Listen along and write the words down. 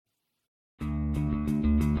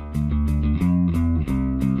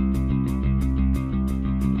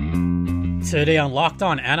Today on Locked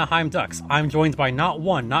On Anaheim Ducks, I'm joined by not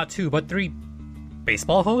one, not two, but three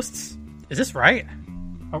baseball hosts? Is this right?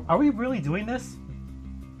 Are we really doing this?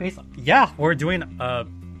 Yeah, we're doing a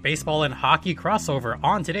baseball and hockey crossover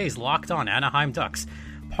on today's Locked On Anaheim Ducks,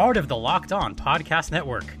 part of the Locked On Podcast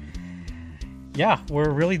Network. Yeah, we're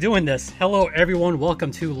really doing this. Hello, everyone.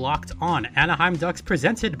 Welcome to Locked On Anaheim Ducks,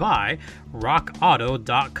 presented by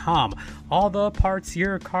RockAuto.com. All the parts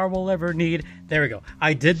your car will ever need. There we go.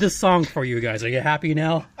 I did the song for you guys. Are you happy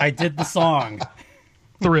now? I did the song.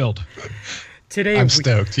 Thrilled. I'm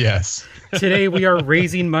stoked, yes. Today we are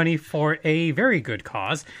raising money for a very good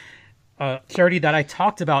cause, a charity that I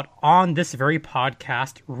talked about on this very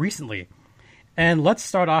podcast recently. And let's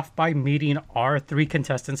start off by meeting our three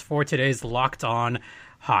contestants for today's Locked On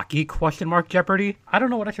Hockey Jeopardy. I don't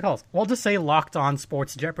know what I should call this. We'll just say Locked On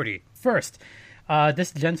Sports Jeopardy. First,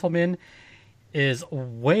 this gentleman is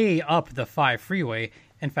way up the 5 freeway.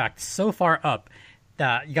 In fact, so far up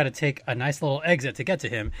that you got to take a nice little exit to get to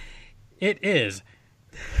him. It is...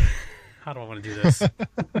 How do I want to do this?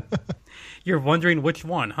 You're wondering which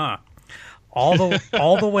one, huh? All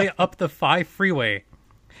the way up the 5 freeway.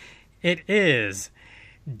 It is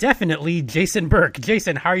definitely Jason Burke.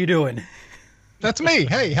 Jason, how are you doing? That's me.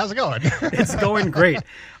 Hey, how's it going? It's going great.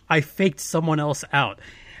 I faked someone else out.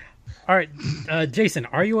 All right, Jason,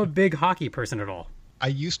 are you a big hockey person at all? I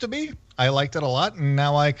used to be. I liked it a lot, and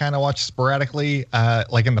now I kind of watch sporadically,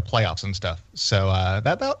 like in the playoffs and stuff. So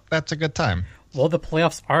that's a good time. Well, the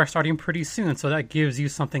playoffs are starting pretty soon, so that gives you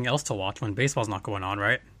something else to watch when baseball's not going on,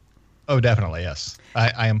 right? Oh, definitely, yes.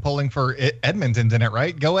 I am pulling for Edmonton's in it,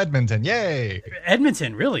 right? Go Edmonton, yay!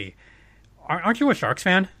 Edmonton, really? Aren't you a Sharks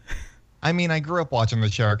fan? I mean, I grew up watching the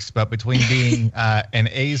Sharks, but between being an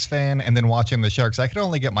A's fan and then watching the Sharks, I could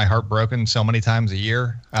only get my heart broken so many times a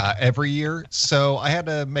year, every year. So I had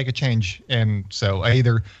to make a change, and so I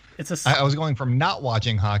was going from not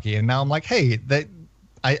watching hockey, and now I'm like, hey,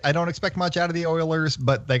 I don't expect much out of the Oilers,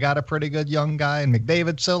 but they got a pretty good young guy in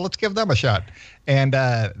McDavid, so let's give them a shot. And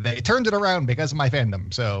they turned it around because of my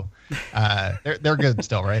fandom, so they're good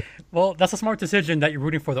still, right? Well, that's a smart decision that you're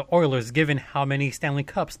rooting for the Oilers, given how many Stanley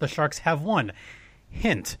Cups the Sharks have won.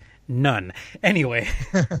 Hint, none. Anyway,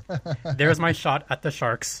 there's my shot at the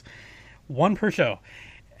Sharks. One per show.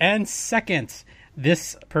 And second,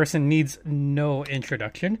 this person needs no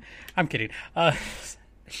introduction. I'm kidding.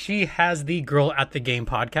 She has the Girl at the Game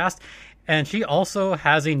podcast, and she also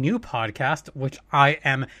has a new podcast, which I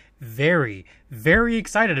am very, very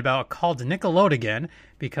excited about, called Nickelodeon again,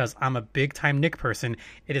 because I'm a big-time Nick person.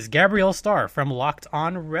 It is Gabrielle Starr from Locked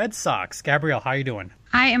On Red Sox. Gabrielle, how you doing?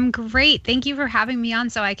 I am great. Thank you for having me on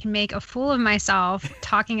so I can make a fool of myself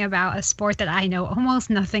talking about a sport that I know almost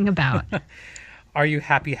nothing about. Are you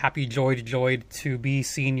happy, joyed to be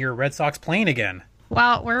seeing your Red Sox playing again?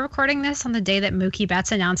 Well, we're recording this on the day that Mookie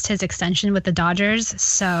Betts announced his extension with the Dodgers.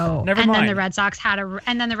 So, Never mind. Then the Red Sox had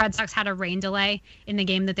a rain delay in the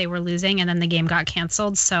game that they were losing, and then the game got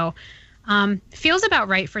canceled. So, feels about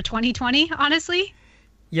right for 2020, honestly.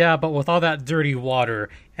 Yeah, but with all that dirty water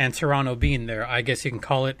and Toronto being there, I guess you can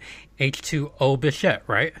call it H2O Bichette,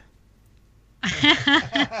 right?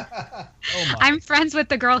 I'm friends with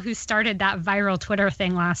the girl who started that viral Twitter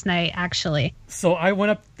thing last night, actually. So I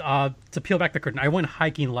went up, to peel back the curtain, I went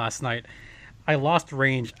hiking last night. I lost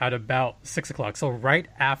range at about 6 o'clock. So right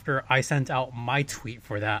after I sent out my tweet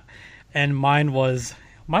for that. And mine was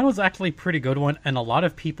actually a pretty good one. And a lot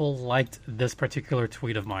of people liked this particular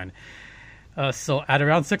tweet of mine. So at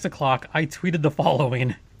around 6 o'clock, I tweeted the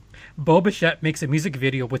following. Bo Bichette makes a music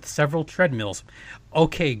video with several treadmills.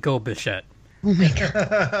 Okay, go Bichette. Oh my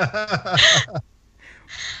God.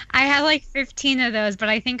 I had like 15 of those, but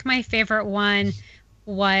I think my favorite one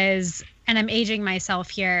was, and I'm aging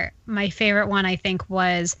myself here, my favorite one I think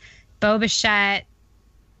was Bo Bichette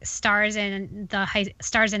stars in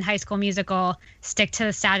High School Musical, stick to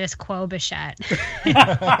the status quo Bichette.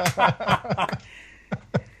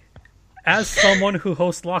 As someone who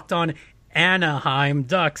hosts Locked On Anaheim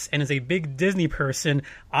Ducks and is a big Disney person,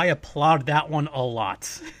 I applaud that one a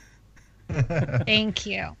lot. Thank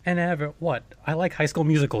you. And I like High School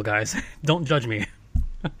Musical, guys. Don't judge me.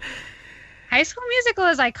 High School Musical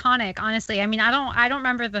is iconic, honestly. I mean, I don't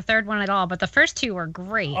remember the third one at all, but the first two were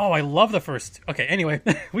great. Oh, I love the first. Okay, anyway,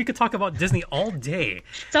 we could talk about Disney all day.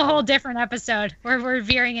 It's a whole different episode. We're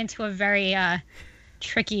veering into a very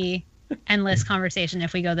tricky, endless conversation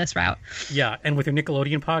if we go this route. Yeah, and with your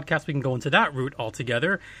Nickelodeon podcast, we can go into that route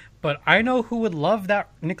altogether. But I know who would love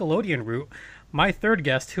that Nickelodeon route. My third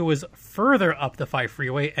guest, who was further up the 5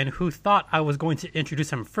 freeway and who thought I was going to introduce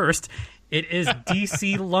him first, it is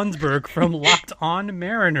DC Lundsberg from Locked On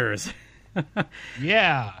Mariners.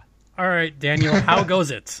 Yeah. All right, Daniel, how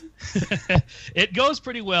goes it? It goes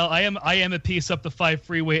pretty well. I am a piece up the 5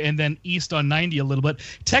 freeway and then east on 90 a little bit.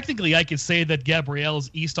 Technically, I could say that Gabrielle's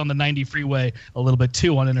east on the 90 freeway a little bit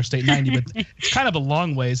too on Interstate 90, but it's kind of a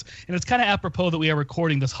long ways. And it's kind of apropos that we are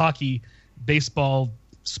recording this hockey, baseball,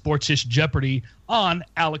 sportsish Jeopardy on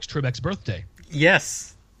Alex Trebek's birthday.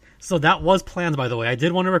 Yes. So that was planned, by the way. I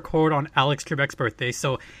did want to record on Alex Trebek's birthday.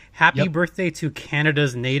 So happy birthday to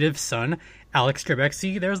Canada's native son, Alex Trebek.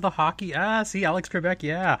 See, there's the hockey. See, Alex Trebek,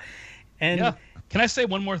 yeah. And yeah. Can I say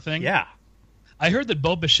one more thing? Yeah. I heard that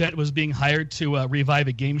Bo Bichette was being hired to revive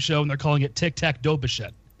a game show, and they're calling it Tic Tac Doe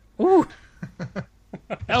Bichette. Ooh.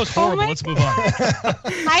 That was horrible. Let's move on.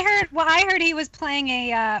 I heard he was playing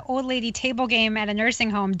a old lady table game at a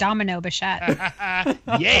nursing home, Domino Bichette.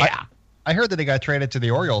 Yeah. I heard that he got traded to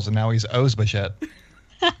the Orioles, and now he's O's Bichette.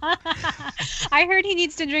 I heard he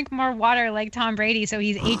needs to drink more water like Tom Brady, so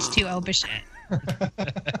he's H2O Bichette.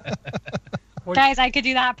 Guys, I could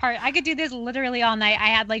do that part. I could do this literally all night. I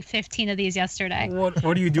had like 15 of these yesterday. What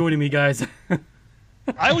are you doing to me, guys?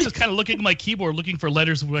 I was just kind of looking at my keyboard, looking for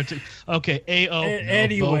letters. Okay, A-O.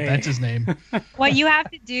 Anyway. That's his name. What you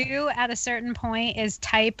have to do at a certain point is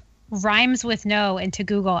type rhymes with no into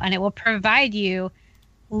Google, and it will provide you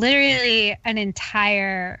literally an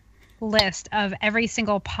entire list of every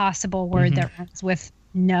single possible word that rhymes with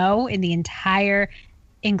no in the entire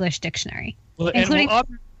English dictionary, including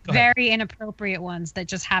very inappropriate ones that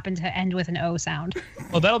just happen to end with an O sound.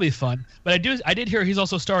 Well, that'll be fun. But I did hear he's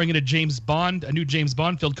also starring in a new James Bond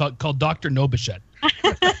film called Dr. No Bichette.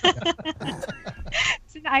 It's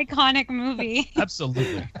an iconic movie.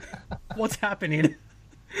 Absolutely. What's happening?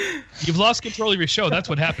 You've lost control of your show. That's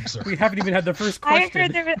what happened, sir. We haven't even had the first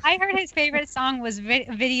question. I heard his favorite song was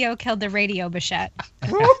Video Killed the Radio Bichette.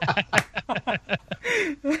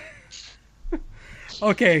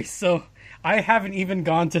 Okay, so I haven't even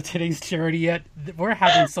gone to today's charity yet. We're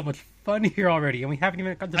having so much fun here already, and we haven't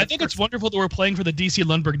even gone to I think it's wonderful that we're playing for the DC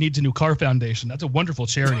Lundberg Needs a New Car Foundation. That's a wonderful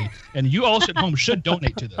charity, and you all at home should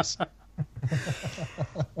donate to this.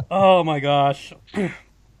 Oh, my gosh.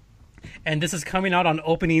 And this is coming out on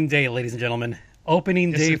opening day, ladies and gentlemen.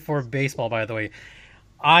 Opening day for baseball, by the way.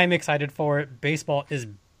 I'm excited for it. Baseball is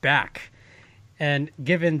back. And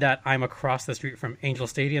given that I'm across the street from Angel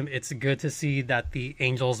Stadium, it's good to see that the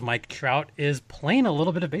Angels' Mike Trout is playing a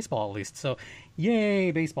little bit of baseball, at least. So,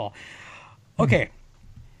 yay, baseball. Okay.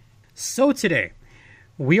 So today,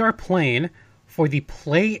 we are playing for the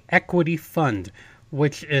Play Equity Fund,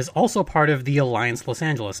 which is also part of the Alliance Los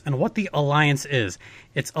Angeles. And what the Alliance is,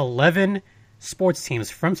 it's 11 sports teams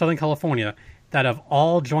from Southern California that have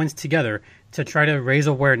all joined together to try to raise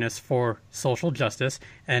awareness for social justice.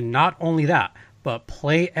 And not only that, but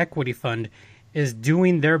Play Equity Fund is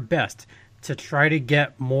doing their best to try to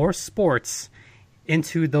get more sports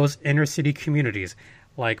into those inner city communities.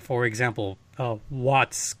 Like, for example,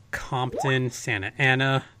 Watts, Compton, Santa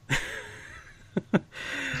Ana.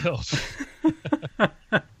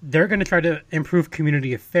 They're going to try to improve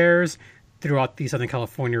community affairs throughout the Southern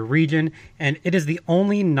California region, and it is the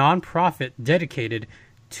only nonprofit dedicated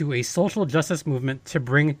to a social justice movement to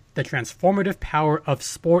bring the transformative power of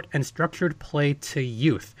sport and structured play to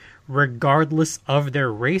youth, regardless of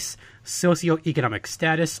their race, socioeconomic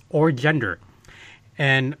status, or gender.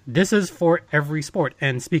 And this is for every sport.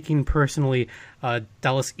 And speaking personally,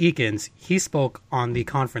 Dallas Eakins, he spoke on the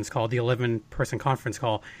conference call, the 11-person conference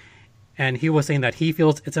call, and he was saying that he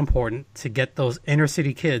feels it's important to get those inner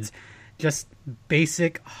city kids just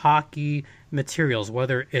basic hockey materials,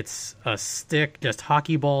 whether it's a stick, just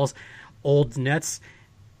hockey balls, old nets.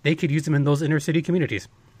 They could use them in those inner city communities.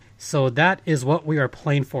 So that is what we are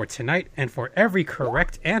playing for tonight. And for every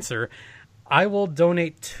correct answer, I will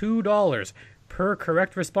donate $2 per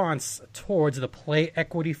correct response towards the Play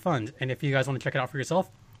Equity Fund. And if you guys want to check it out for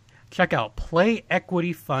yourself, check out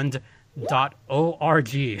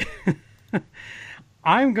playequityfund.org.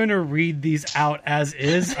 I'm going to read these out as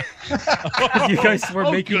is. You guys were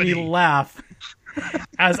making me laugh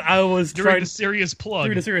as I was during a serious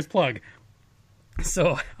plug.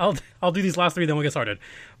 So I'll do these last three, then we'll get started.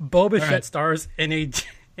 Bo Bichette stars in a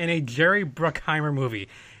Jerry Bruckheimer movie.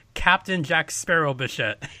 Captain Jack Sparrow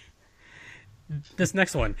Bichette. This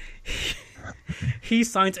next one. He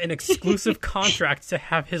signs an exclusive contract to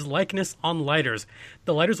have his likeness on lighters.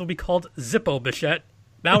 The lighters will be called Zippo Bichette.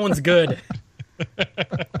 That one's good.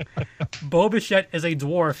 Bo Bichette is a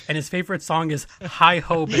dwarf, and his favorite song is Hi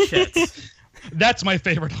Ho Bichette. That's my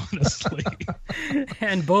favorite, honestly.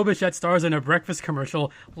 And Bo Bichette stars in a breakfast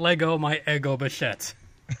commercial, Lego My Ego Bichette.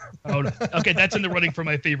 Oh, no. Okay, that's in the running for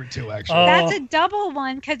my favorite too, actually. Oh. That's a double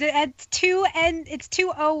one because it's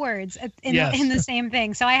two O words in the same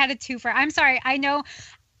thing. So I had a two for. I'm sorry. I know.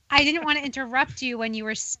 I didn't want to interrupt you when you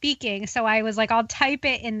were speaking, so I was like, I'll type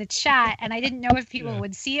it in the chat, and I didn't know if people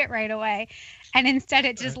would see it right away. And instead,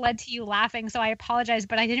 it just led to you laughing, so I apologize,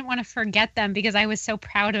 but I didn't want to forget them because I was so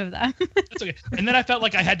proud of them. That's okay. And then I felt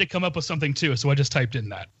like I had to come up with something too, so I just typed in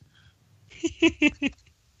that.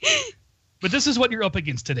 But this is what you're up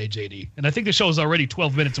against today, JD. And I think the show is already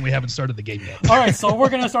 12 minutes and we haven't started the game yet. All right, so we're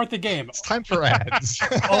going to start the game. It's time for ads.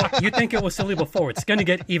 Oh, you think it was silly before. It's going to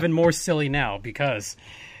get even more silly now because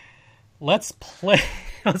let's play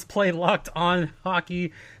Locked On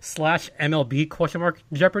Hockey /MLB ?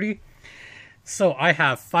 Jeopardy. So I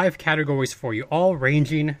have 5 categories for you, all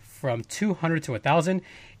ranging from 200 to 1,000.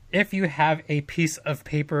 If you have a piece of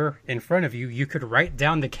paper in front of you, you could write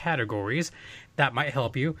down the categories. That might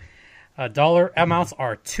help you. Dollar amounts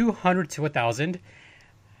are 200 to 1,000.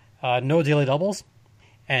 No daily doubles.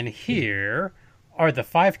 And here are the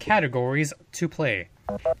 5 categories to play.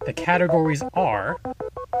 The categories are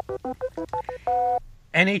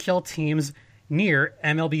NHL teams near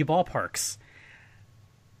MLB ballparks.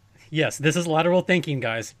 Yes, this is lateral thinking,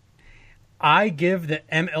 guys. I give the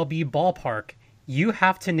MLB ballpark. You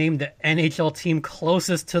have to name the NHL team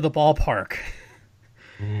closest to the ballpark.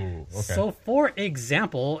 Ooh, okay. So, for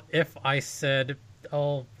example, if I said,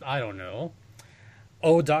 I don't know,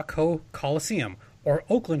 O.Co Coliseum or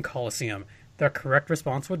Oakland Coliseum, the correct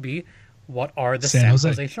response would be, what are the San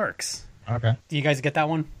Jose Sharks? Okay. Do you guys get that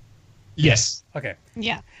one? Yes. Okay.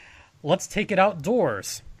 Yeah. Let's take it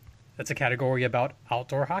outdoors. That's a category about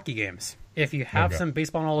outdoor hockey games. If you have some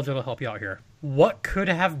baseball knowledge, it'll help you out here. What could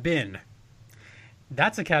have been?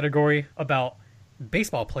 That's a category about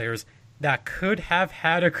baseball players that could have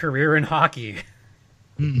had a career in hockey.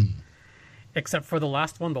 Except for the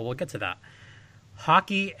last one, but we'll get to that.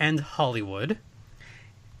 Hockey and Hollywood.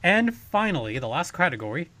 And finally, the last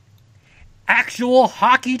category, actual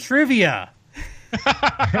hockey trivia.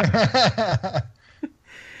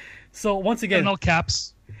 So once again, In all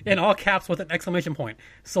caps. in all caps with an exclamation point.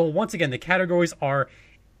 So once again, the categories are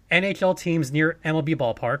NHL teams near MLB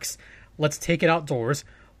ballparks. Let's take it outdoors.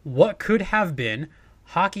 What could have been?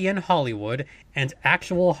 Hockey in Hollywood, and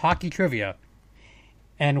actual hockey trivia.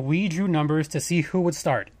 And we drew numbers to see who would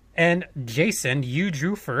start. And Jason, you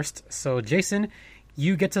drew first. So Jason,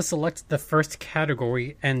 you get to select the first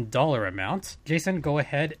category and dollar amount. Jason, go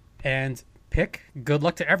ahead and pick. Good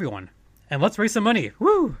luck to everyone. And let's raise some money.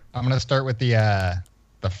 Woo! I'm going to start with the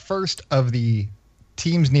first of the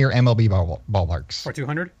teams near MLB ballparks. For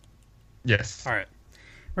 200? Yes. All right.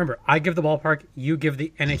 Remember, I give the ballpark, you give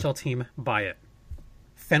the NHL team by it.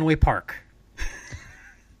 Fenway Park.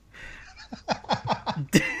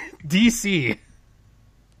 DC.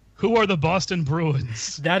 Who are the Boston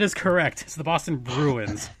Bruins? That is correct. It's the Boston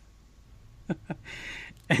Bruins.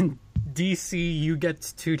 And DC, you get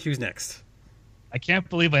to choose next. I can't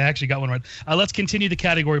believe I actually got one right. Let's continue the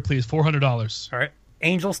category, please. $400. All right.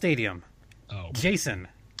 Angel Stadium. Oh. Jason.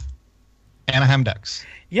 Anaheim Ducks.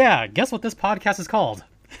 Yeah, guess what this podcast is called?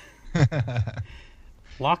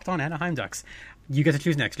 Locked On Anaheim Ducks. You get to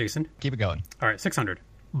choose next, Jason. Keep it going. All right, 600.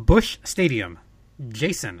 Busch Stadium.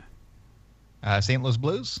 Jason. St. Louis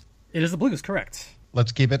Blues. It is the Blues, correct.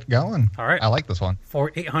 Let's keep it going. All right. I like this one.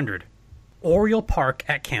 For 800. Oriole Park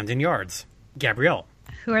at Camden Yards. Gabrielle.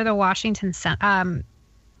 Who are the Washington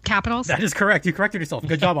Capitals? That is correct. You corrected yourself.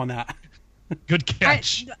 Good job on that. Good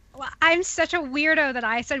catch. I'm such a weirdo that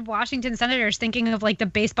I said Washington Senators thinking of like the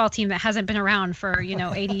baseball team that hasn't been around for,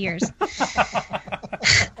 80 years.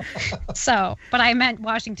 But I meant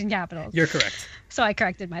Washington Capitals. You're correct. So I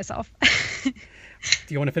corrected myself. Do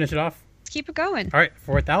you want to finish it off? Let's keep it going. All right,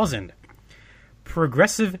 for 1,000.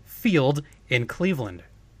 Progressive Field in Cleveland.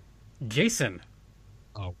 Jason.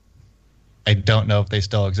 Oh. I don't know if they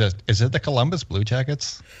still exist. Is it the Columbus Blue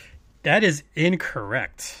Jackets? That is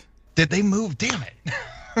incorrect. Did they move? Damn it.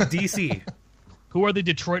 DC. Who are the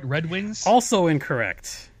Detroit Red Wings? Also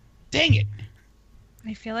incorrect. Dang it.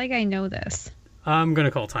 I feel like I know this. I'm going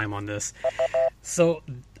to call time on this. So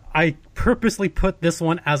I purposely put this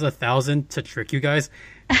one as 1,000 to trick you guys.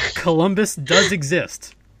 Columbus does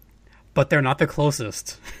exist, but they're not the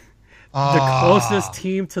closest. The closest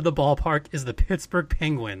team to the ballpark is the Pittsburgh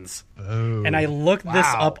Penguins. Oh, And I looked this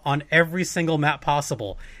up on every single map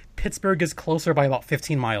possible. Pittsburgh is closer by about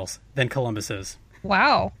 15 miles than Columbus is.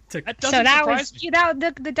 Wow. That So doesn't that surprise was me.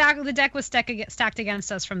 the deck was stacked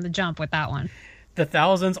against us from the jump with that one. The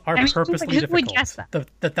thousands are I mean, purposely who would difficult. guess that? The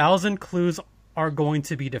 1,000 clues are going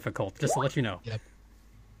to be difficult, just to let you know. Yep.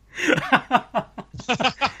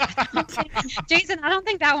 Jason, I don't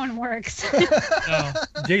think that one works. No.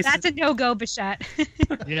 Jason. That's a no-go, Bichette.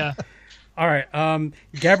 Yeah. All right.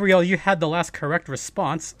 Gabrielle, you had the last correct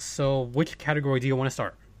response. So which category do you want to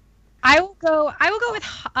start? I will go with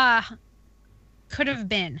could have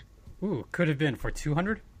been. Ooh, could have been for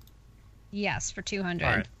 200. Yes, for 200.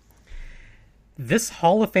 All right. This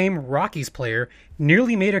Hall of Fame Rockies player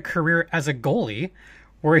nearly made a career as a goalie,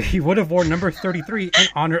 where he would have worn number 33 in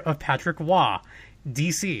honor of Patrick Waugh.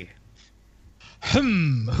 DC.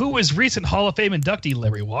 Who was recent Hall of Fame inductee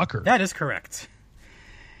Larry Walker? That is correct.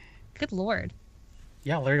 Good Lord.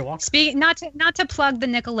 Yeah, Larry Walker. Not to plug the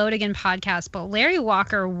Nickelodeon podcast, but Larry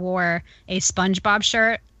Walker wore a SpongeBob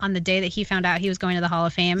shirt on the day that he found out he was going to the Hall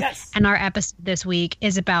of Fame. Yes. And our episode this week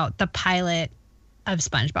is about the pilot of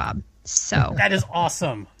SpongeBob. So That is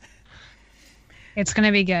awesome. it's going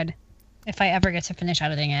to be good if I ever get to finish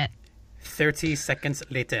editing it. 30 seconds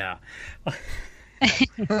later.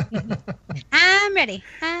 I'm ready.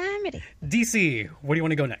 DC, where do you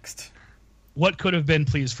want to go next? What could have been,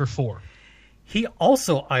 please, for 4? He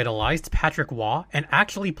also idolized Patrick Waugh and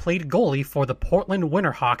actually played goalie for the Portland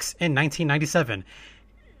Winterhawks in 1997.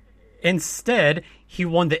 Instead, he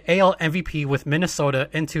won the AL MVP with Minnesota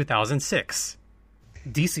in 2006.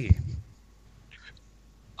 DC.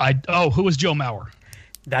 Who was Joe Mauer?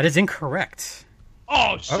 That is incorrect.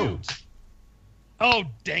 Oh, shoot. Oh,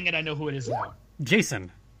 dang it. I know who it is now.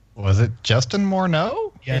 Jason. Was it Justin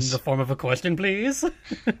Morneau? Yes. In the form of a question, please.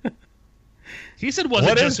 He said,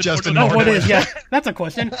 What is Justin No, Morneau? what is? Yeah, that's a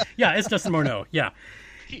question. Yeah, it's Justin Morneau. Yeah.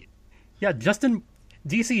 Yeah, Justin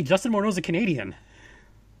Morneau's a Canadian.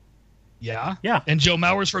 Yeah. Yeah. And Joe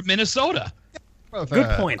Mauer's from Minnesota. Both, Good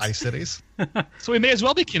point. Ice Cities. So he may as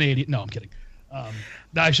well be Canadian. No, I'm kidding.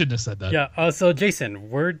 No, I shouldn't have said that. Yeah, so Jason,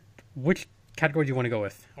 which category do you want to go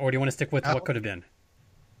with? Or do you want to stick with what could have been?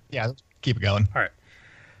 Yeah, let's keep it going. All right.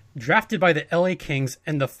 Drafted by the LA Kings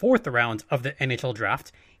in the 4th round of the NHL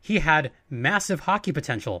draft, he had massive hockey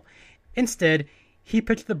potential. Instead, he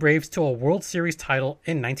pitched the Braves to a World Series title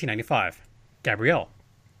in 1995. Gabrielle.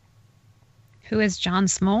 Who is John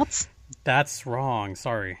Smoltz? That's wrong.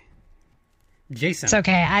 Sorry. Jason. It's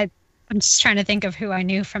okay. I'm just trying to think of who I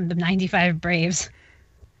knew from the 95 Braves.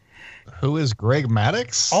 Who is Greg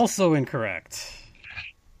Maddux? Also incorrect.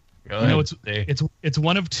 No, it's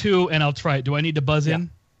one of 2, and I'll try it. Do I need to buzz in?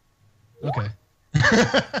 Okay.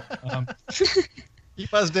 He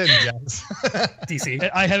buzzed in, guys. DC.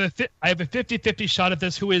 I have a 50-50 shot at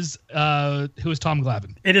this. Who is Tom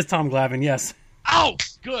Glavine? It is Tom Glavine, yes. Oh,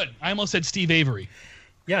 good. I almost said Steve Avery.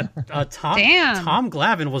 Yeah, Tom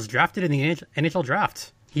Glavine was drafted in the NHL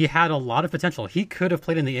draft. He had a lot of potential. He could have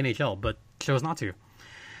played in the NHL, but chose not to.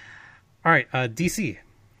 All right, DC.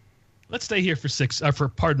 Let's stay here for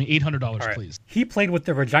 $800, Right. please. He played with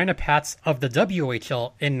the Regina Pats of the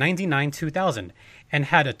WHL in 99-2000 and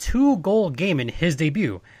had a 2-goal game in his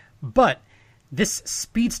debut. But this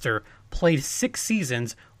speedster played 6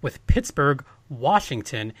 seasons with Pittsburgh,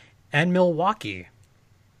 Washington, and Milwaukee.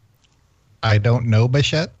 I don't know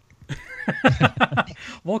Bichette.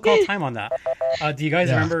 We'll call time on that. Do you guys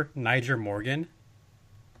remember Niger Morgan?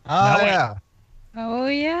 Oh, yeah. Oh,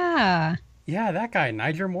 yeah. Yeah, that guy,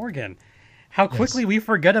 Niger Morgan. How quickly we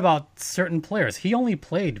forget about certain players. He only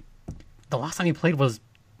played... The last time he played was...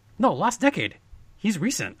 No, last decade. He's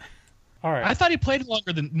recent. All right. I thought he played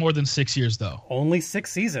more than 6 years, though. Only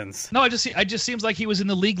 6 seasons. No, it just seems like he was in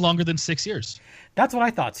the league longer than 6 years. That's what I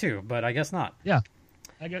thought, too, but I guess not. Yeah.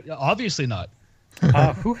 Obviously not.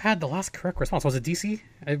 Who had the last correct response? Was it DC?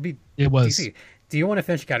 It was. DC. Do you want to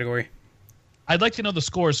finish category? I'd like to know the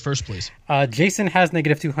scores first, please. Jason has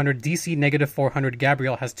 -200, DC -400,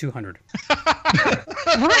 Gabrielle has 200.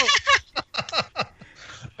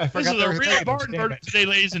 This is a real barn burner today,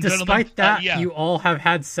 ladies and gentlemen. Despite that, you all have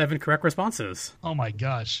had 7 correct responses. Oh my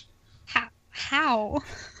gosh. How?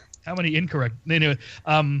 How many incorrect? Anyway,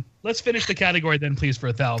 let's finish the category then, please, for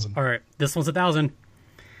 1,000. All right, this one's 1,000.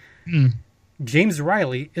 James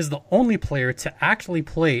Riley is the only player to actually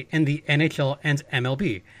play in the NHL and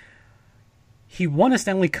MLB. He won a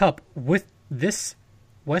Stanley Cup with this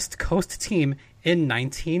West Coast team in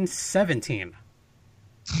 1917.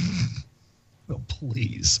 Oh,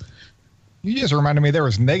 please. You just reminded me there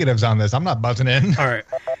was negatives on this. I'm not buzzing in. All right.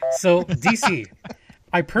 So, DC,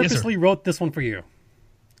 I purposely wrote this one for you.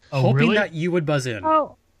 Oh, hoping really? that you would buzz in.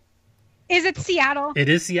 Oh, is it Seattle? It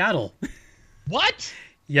is Seattle. What?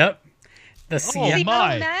 Yep. The Seattle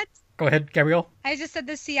Mets? Go ahead, Gabrielle. I just said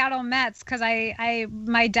the Seattle Mets because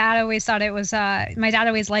my dad always thought it was my dad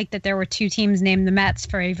always liked that there were 2 teams named the Mets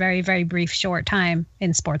for a very, very brief short time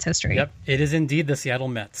in sports history. Yep, it is indeed the Seattle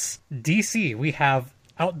Mets. DC, we have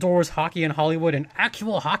outdoors hockey in Hollywood, and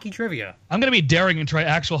actual hockey trivia. I'm going to be daring and try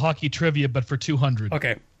actual hockey trivia, but for 200.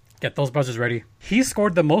 Okay, get those buzzers ready. He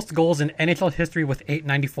scored the most goals in NHL history with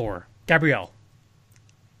 894. Gabrielle.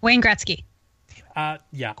 Wayne Gretzky.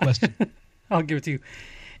 Yeah. Question. I'll give it to you.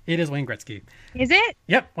 It is Wayne Gretzky. Is it?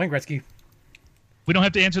 Yep, Wayne Gretzky. We don't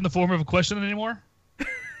have to answer in the form of a question anymore?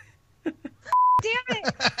 Damn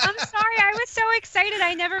it. I'm sorry. I was so excited.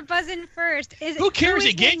 I never buzz in first. Who cares?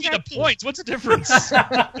 He gave you the points. What's the difference? Well,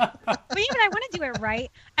 yeah, but I want to do it right.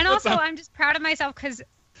 And also, I'm just proud of myself because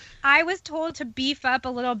I was told to beef up a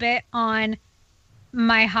little bit on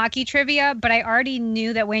my hockey trivia, but I already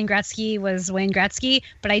knew that Wayne Gretzky was Wayne Gretzky.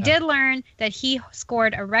 But I did learn that he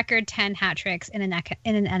scored a record 10 hat tricks in an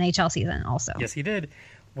NHL season also. Yes, he did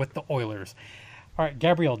with the Oilers. All right,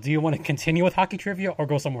 Gabrielle, do you want to continue with hockey trivia or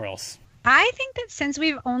go somewhere else? I think that since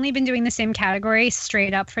we've only been doing the same category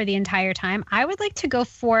straight up for the entire time, I would like to go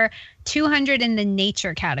for 200 in the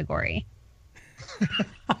nature category.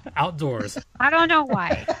 Outdoors. I don't know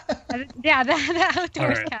why. Yeah, the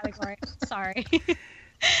outdoors category. Sorry.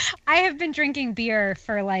 I have been drinking beer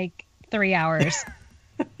for like 3 hours.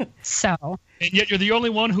 So. And yet you're the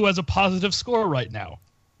only one who has a positive score right now.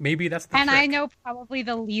 Maybe that's the And trick. I know probably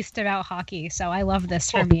the least about hockey, so I love this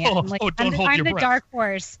for me. I'm the dark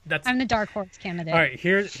horse. I'm the dark horse candidate. All right,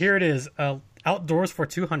 here it is. Outdoors for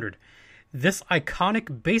 200. This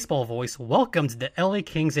iconic baseball voice welcomed the LA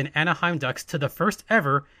Kings and Anaheim Ducks to the first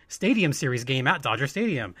ever Stadium Series game at Dodger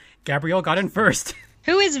Stadium. Gabrielle got in first.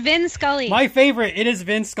 Who is Vin Scully? My favorite. It is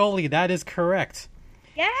Vin Scully. That is correct.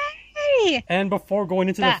 Yay! And before going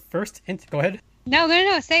into the first... Go ahead. No.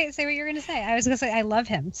 Say what you're going to say. I was going to say I love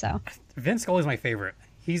him, so. Vin Scully is my favorite.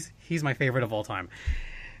 He's my favorite of all time.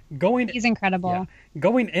 He's incredible. Yeah.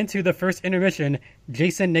 Going into the first intermission,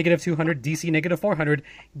 Jason -200, DC -400.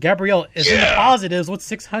 Gabrielle is in the positives with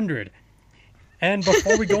 600. And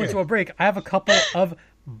before we go into a break, I have a couple of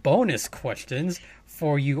bonus questions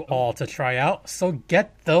for you all to try out. So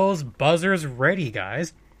get those buzzers ready,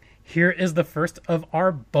 guys. Here is the first of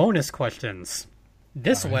our bonus questions.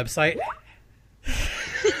 This website...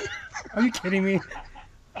 Are you kidding me?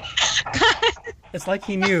 It's like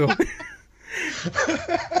he knew.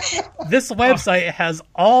 This website has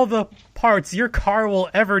all the parts your car will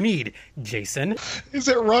ever need. Jason? Is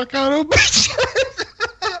it Rock Auto?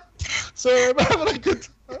 Sorry, I'm having a good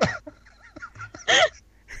time.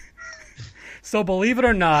 So believe it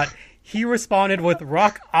or not, he responded with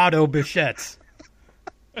Rock Auto Bichette.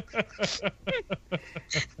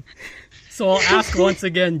 So I'll ask once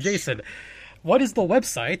again, Jason, what is the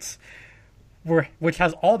website which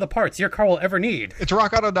has all the parts your car will ever need? It's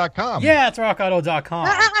rockauto.com. Yeah, it's rockauto.com.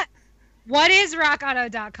 What is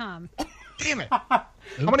rockauto.com? Damn it. How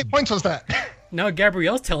many points was that? Now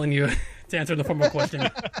Gabrielle's telling you to answer the formal question.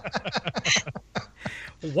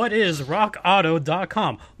 What is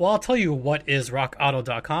rockauto.com? Well, I'll tell you what is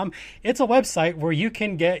rockauto.com. It's a website where you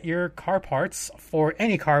can get your car parts for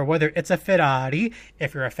any car, whether it's a Ferrari,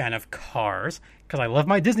 if you're a fan of cars, because I love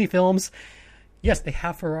my Disney films. Yes, they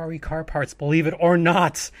have Ferrari car parts, believe it or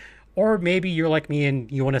not. Or maybe you're like me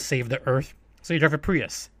and you want to save the earth, so you drive a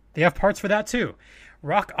Prius. They have parts for that too.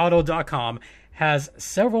 RockAuto.com has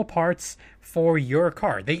several parts for your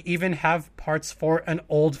car. They even have parts for an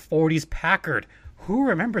old 40s Packard. Who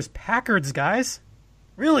remembers Packards, guys?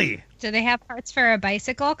 Really? Do they have parts for a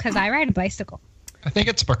bicycle? Because I ride a bicycle. I think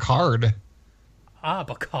it's Picard. Ah,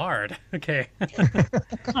 Picard. Okay.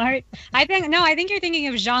 Picard. I think you're thinking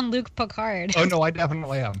of Jean-Luc Picard. Oh, no, I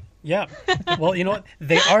definitely am. Yeah. Well, you know what?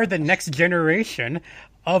 They are the next generation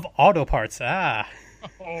of auto parts. Ah.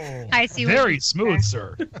 Oh, I see. Very smooth,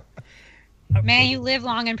 sir. Man, you live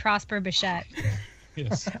long and prosper, Bichette.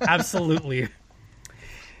 Yes. Absolutely.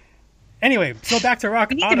 Anyway, so back to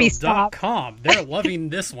rockauto.com. They're loving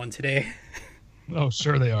this one today. Oh,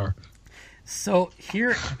 sure they are. So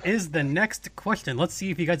here is the next question. Let's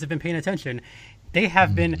see if you guys have been paying attention. They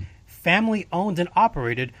have been family owned and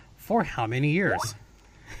operated for how many years?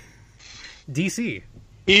 DC.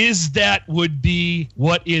 Is that would be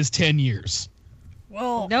what is 10 years?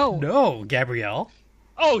 Well, No. No, Gabrielle.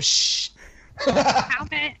 Oh, shh. How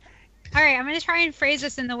many? All right, I'm going to try and phrase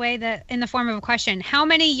this in the form of a question. How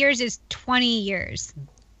many years is 20 years?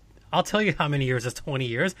 I'll tell you how many years is 20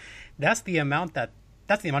 years. That's the amount of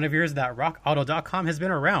years that rockauto.com has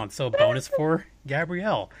been around. So bonus for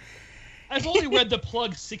Gabrielle. I've only read the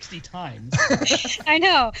plug 60 times. I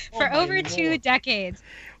know, for my over Lord. 2 decades.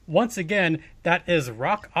 Once again, that is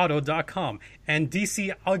rockauto.com. And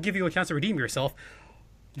DC, I'll give you a chance to redeem yourself.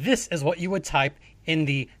 This is what you would type in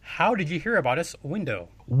the How Did You Hear About Us window.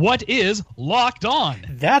 What is Locked On?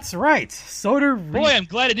 That's right. Boy, I'm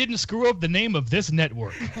glad I didn't screw up the name of this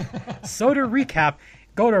network. So to recap,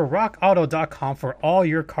 go to rockauto.com for all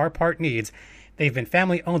your car part needs. They've been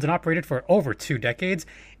family owned and operated for over 2 decades.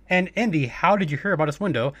 And in the How Did You Hear About Us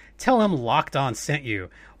window, tell them Locked On sent you.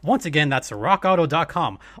 Once again, that's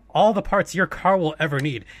rockauto.com. All the parts your car will ever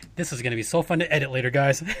need. This is going to be so fun to edit later,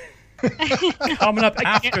 guys. Coming up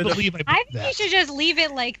after I think you should just leave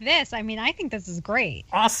it like this. I mean, I think this is great.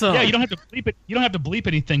 Awesome. Yeah, you don't have to bleep it. You don't have to bleep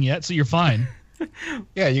anything yet, so you're fine.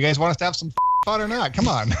 Yeah, you guys want us to have some fun or not? Come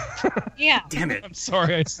on. Yeah. Damn it. I'm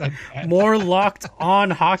sorry I said that. More Locked On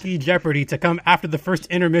Hockey Jeopardy to come after the first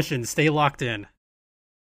intermission. Stay locked in.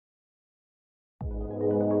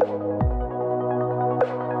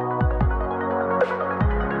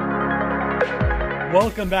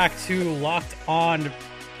 Welcome back to Locked On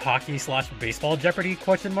Hockey/Baseball Jeopardy ?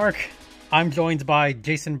 I'm joined by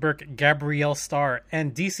Jason Burke, Gabrielle Starr,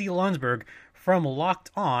 and DC Lunsberg from Locked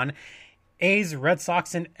On, A's, Red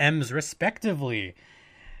Sox, and M's respectively.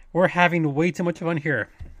 We're having way too much fun here.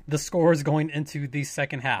 The score is going into the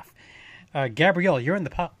second half. Gabrielle, you're in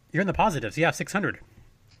the positives. You have 600.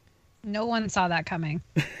 No one saw that coming.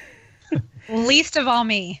 Least of all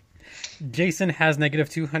me. Jason has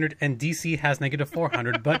 -200 and DC has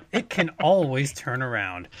 -400, but it can always turn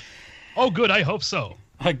around. Oh, good. I hope so.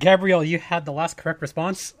 Gabrielle, you had the last correct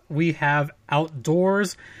response. We have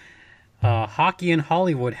outdoors, hockey in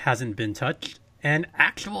Hollywood hasn't been touched, and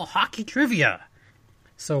actual hockey trivia.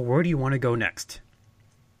 So where do you want to go next?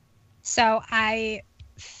 So I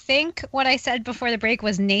think what I said before the break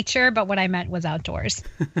was nature, but what I meant was outdoors.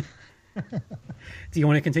 Do you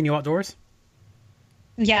want to continue outdoors?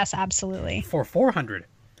 Yes, absolutely. For 400.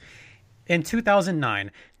 In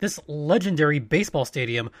 2009, this legendary baseball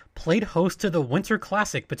stadium played host to the Winter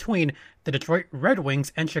Classic between the Detroit Red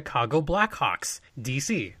Wings and Chicago Blackhawks,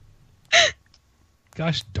 DC.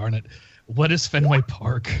 Gosh darn it. What is Fenway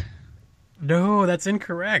Park? No, that's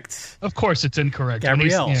incorrect. Of course it's incorrect.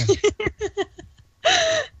 Gabrielle.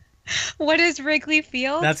 What is Wrigley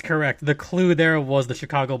Field? That's correct. The clue there was the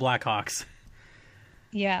Chicago Blackhawks.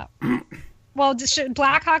 Yeah. Well,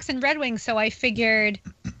 Blackhawks and Red Wings, so I figured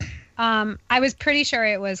I was pretty sure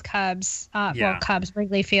it was Cubs. Yeah. Well, Cubs,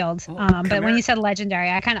 Wrigley Field. Well, but when you said legendary,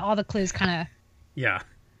 all the clues kind of... Yeah.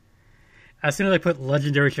 As soon as I put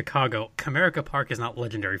legendary Chicago, Comerica Park is not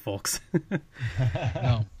legendary, folks.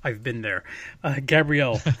 No. I've been there.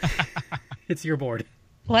 Gabrielle, it's your board.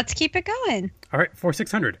 Let's keep it going. All right, for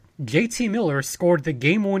 600. JT Miller scored the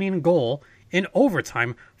game-winning goal in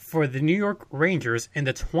overtime for the New York Rangers in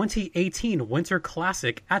the 2018 Winter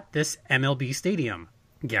Classic at this MLB stadium.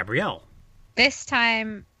 Gabrielle. This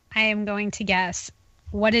time, I am going to guess,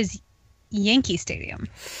 what is Yankee Stadium?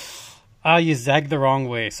 You zagged the wrong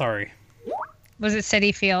way. Sorry. Was it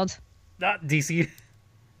Citi Field? DC.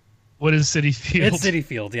 What is Citi Field? It's Citi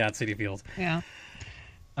Field. Yeah, it's Citi Field. Yeah.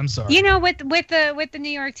 I'm sorry. You know, with the New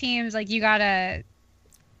York teams, like you got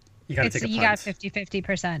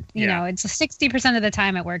 50-50%. You know, it's 60% of the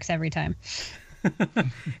time it works every time.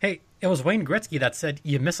 Hey, it was Wayne Gretzky that said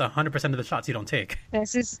you miss 100% of the shots you don't take.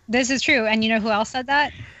 This is true. And you know who else said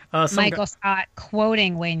that? Michael Scott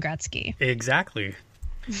quoting Wayne Gretzky. Exactly.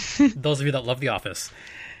 Those of you that love The Office.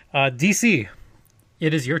 DC,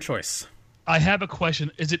 it is your choice. I have a question.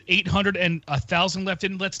 Is it 800 and 1,000 left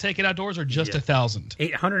in Let's Take It Outdoors or just 1,000?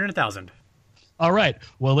 800 and 1,000. All right.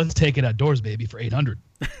 Well, let's take it outdoors, baby, for 800.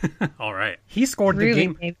 All right. He scored the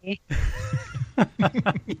game. Baby.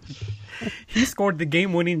 He scored the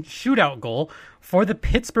game-winning shootout goal for the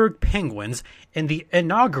Pittsburgh Penguins in the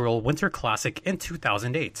inaugural Winter Classic in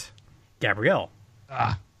 2008. Gabrielle.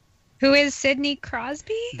 Who is Sidney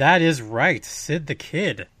Crosby? That is right. Sid the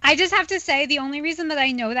Kid. I just have to say, the only reason that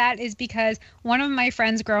I know that is because one of my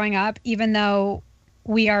friends growing up, even though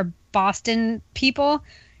we are Boston people,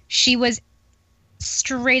 she was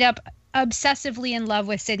straight up obsessively in love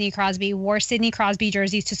with Sidney Crosby, wore Sidney Crosby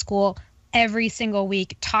jerseys to school every single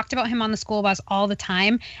week, talked about him on the school bus all the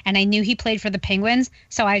time, and I knew he played for the Penguins,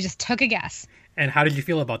 so I just took a guess. And how did you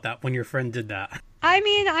feel about that when your friend did that? I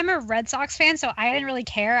mean, I'm a Red Sox fan, so I didn't really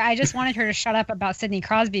care. I just wanted her to shut up about Sidney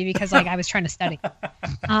Crosby because, I was trying to study.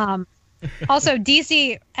 Also,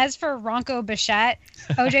 DC, as for Ronco Bichette,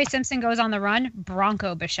 O.J. Simpson goes on the run,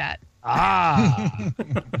 Bronco Bichette.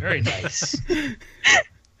 Very nice.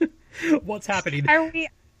 What's happening? Are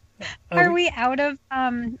we out of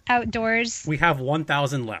outdoors? We have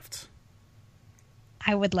 1,000 left.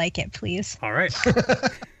 I would like it, please. All right.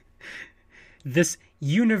 This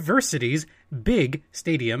university's big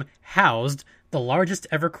stadium housed The largest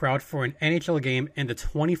ever crowd for an NHL game in the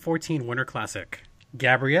 2014 Winter Classic.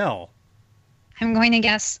 Gabrielle. I'm going to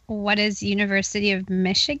guess, what is University of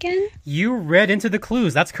Michigan? You read into the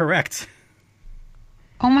clues. That's correct.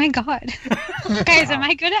 Oh my god. Guys, am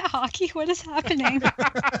I good at hockey? What is happening?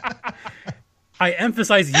 I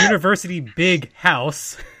emphasize university big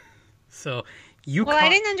house. So you Well, I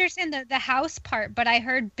didn't understand the house part, but I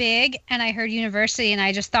heard big and I heard university and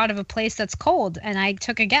I just thought of a place that's cold and I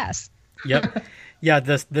took a guess. Yep. Yeah,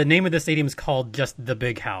 the name of the stadium is called just the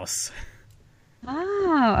Big House.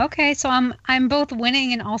 Oh, okay. So I'm both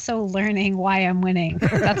winning and also learning why I'm winning.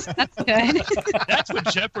 That's good. That's what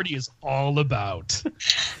Jeopardy is all about.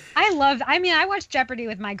 I watched Jeopardy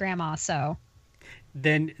with my grandma, so.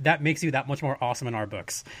 Then that makes you that much more awesome in our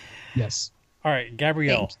books. Yes. All right,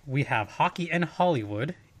 Gabrielle, Thanks. we have hockey and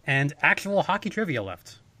Hollywood and actual hockey trivia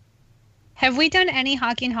left. Have we done any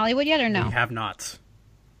hockey in Hollywood yet or no? We have not.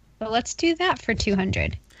 Well, let's do that for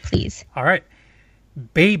 200, please. All right.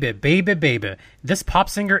 Baby, baby, baby. This pop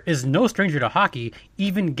singer is no stranger to hockey,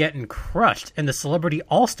 even getting crushed in the Celebrity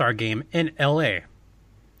All-Star Game in L.A. All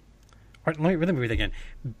right, let me read it again.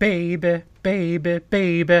 Baby, baby,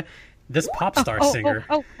 baby. This pop star singer.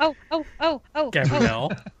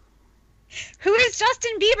 Gabrielle. Who is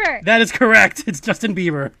Justin Bieber? That is correct. It's Justin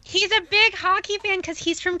Bieber. He's a big hockey fan because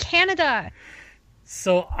he's from Canada.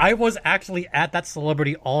 So I was actually at that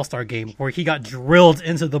Celebrity All-Star Game where he got drilled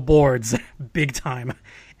into the boards big time,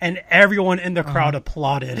 and everyone in the crowd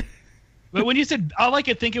applauded. But when you said all I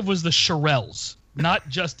could think of was the Shirelles, not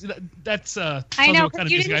just that's I I know, what kind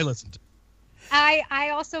of music I listened to.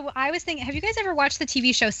 I was thinking, have you guys ever watched the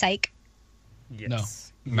TV show Psych?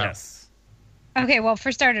 Yes. No. Yes. Okay, well,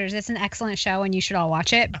 for starters, it's an excellent show and you should all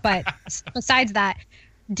watch it. But besides that,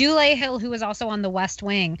 Dule Hill, who was also on The West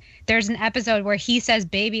Wing, there's an episode where he says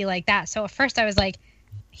baby like that. So at first I was like,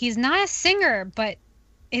 he's not a singer, but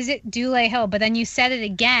is it Dule Hill? But then you said it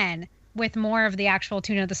again with more of the actual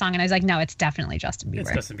tune of the song. And I was like, no, it's definitely Justin Bieber.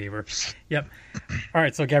 It's Justin Bieber. Yep. All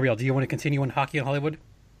right, so Gabrielle, do you want to continue in hockey in Hollywood?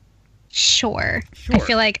 Sure. I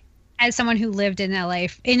feel like as someone who lived in LA,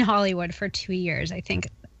 in Hollywood for 2 years, I think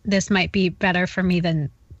this might be better for me than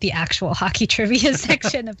the actual hockey trivia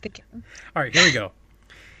section of the game. All right, here we go.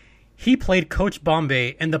 He played Coach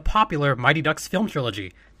Bombay in the popular Mighty Ducks film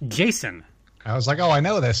trilogy. Jason. I was like, oh, I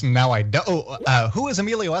know this, and now I don't. Who is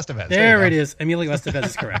Emilio Estevez? There it is. Emilio Estevez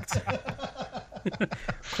is correct.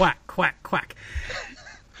 Quack, quack, quack.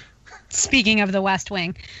 Speaking of the West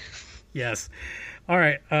Wing. Yes. All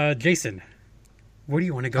right, Jason, where do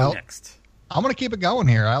you want to go next? I'm going to keep it going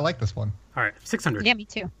here. I like this one. All right, 600. Yeah, me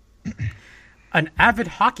too. An avid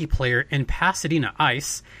hockey player in Pasadena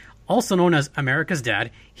Ice, also known as America's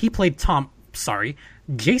Dad, he played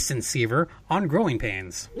Jason Seaver on Growing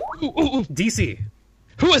Pains. DC.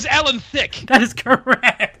 Who is Alan Thicke? That is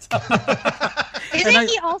correct. Isn't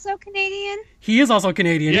he also Canadian? He is also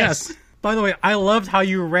Canadian, Yes. yes. By the way, I loved how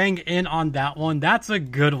you rang in on that one. That's a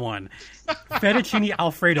good one. Fettuccine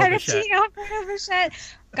Alfredo Bichette. Fettuccine Alfredo Bichette.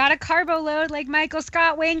 Got a carbo load like Michael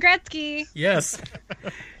Scott, Wayne Gretzky. Yes.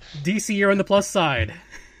 DC, you're on the plus side.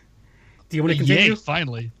 Do you want to continue? Yay,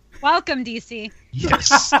 finally. Welcome, DC.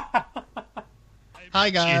 Yes. Hi,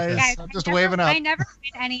 guys. Guys, I'm just waving up. I never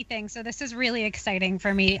win anything, so this is really exciting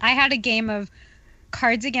for me. I had a game of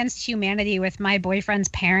Cards Against Humanity with my boyfriend's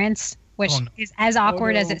parents, which is as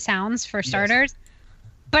awkward as it sounds for starters.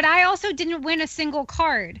 But I also didn't win a single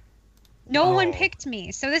card. No one picked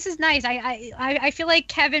me, so this is nice. I feel like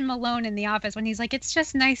Kevin Malone in The Office when he's like, it's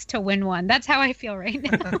just nice to win one. That's how I feel right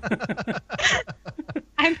now.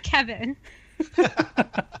 I'm Kevin.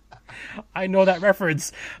 I know that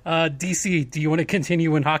reference. DC, do you want to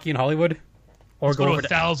continue in hockey in Hollywood? Or Let's go to over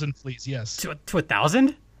 1,000, please. Yes. to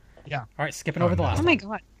 1,000? Yeah. All right, skipping over the last Oh one. my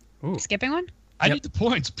god. Ooh. Skipping one? I Yep. need the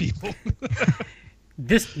points, people.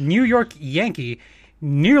 This New York Yankee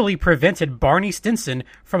nearly prevented Barney Stinson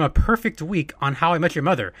from a perfect week on How I Met Your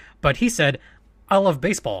Mother, but he said, I love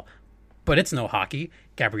baseball, but it's no hockey.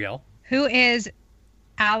 Gabrielle. Who is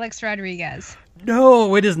Alex Rodriguez?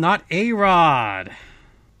 No, it is not A-Rod.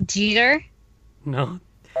 Jeter? No.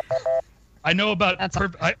 I know about That's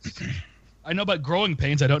I know about Growing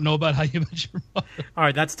Pains. I don't know about How You Met Your Mother. All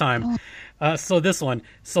right, that's time. So this is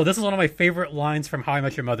one of my favorite lines from How I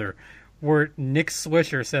Met Your Mother, where Nick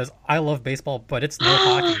Swisher says, I love baseball, but it's no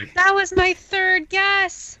hockey. That was my third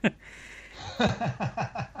guess.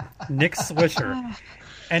 Nick Swisher.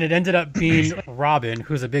 And it ended up being Robin,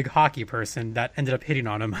 who's a big hockey person, that ended up hitting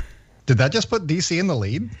on him. Did that just put DC in the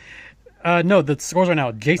lead? No, the scores are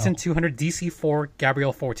now Jason 200, DC 4,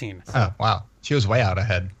 Gabrielle 14. Oh, wow. She was way out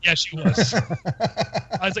ahead. Yeah, she was.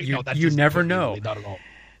 I was like, no, that's you never know. Not at all.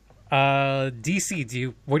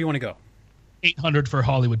 DC, where do you want to go? 800 for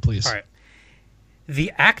Hollywood, please. All right.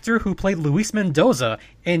 The actor who played Luis Mendoza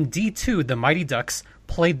in D2, The Mighty Ducks,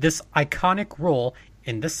 played this iconic role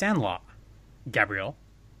in The Sandlot. Gabrielle.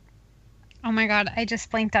 Oh my god, I just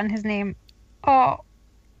blanked on his name. Oh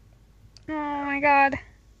my god.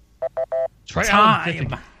 Try Alan Time.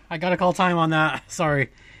 Thicke. I gotta call time on that.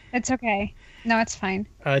 Sorry. It's okay. No, it's fine.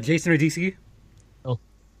 Jason or DC?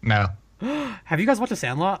 No. Have you guys watched The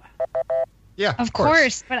Sandlot? Yeah, Of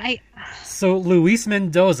course, but So Luis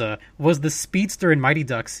Mendoza was the speedster in Mighty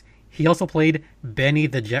Ducks. He also played Benny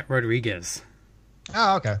the Jet Rodriguez.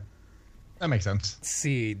 Oh, okay. That makes sense. Let's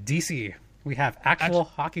see, DC. We have actual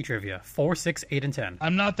hockey trivia. 4, 6, 8, and 10.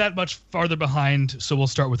 I'm not that much farther behind, so we'll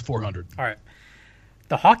start with 400. All right.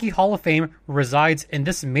 The Hockey Hall of Fame resides in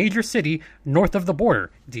this major city north of the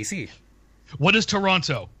border, DC. What is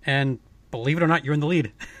Toronto? And believe it or not, you're in the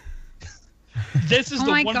lead. This is Oh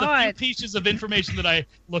my one of the God. few pieces of information that I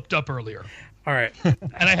looked up earlier. All right. And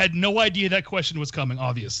I had no idea that question was coming,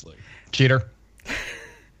 obviously. Cheater.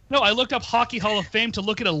 No, I looked up Hockey Hall of Fame to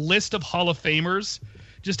look at a list of Hall of Famers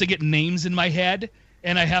just to get names in my head.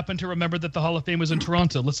 And I happened to remember that the Hall of Fame was in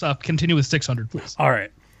Toronto. Let's continue with 600, please. All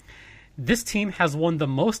right. This team has won the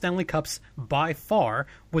most Stanley Cups by far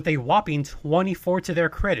with a whopping 24 to their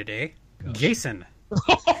credit, eh? Jason.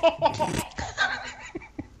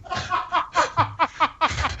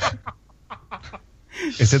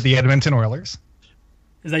 Is it the Edmonton Oilers?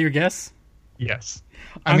 Is that your guess? Yes.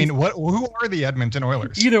 I mean, who are the Edmonton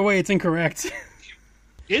Oilers? Either way, it's incorrect.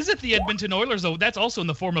 Is it the Edmonton Oilers, though? That's also in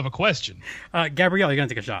the form of a question. Gabrielle, you're going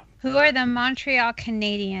to take a shot. who are the Montreal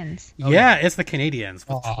Canadiens? Yeah, it's the Canadians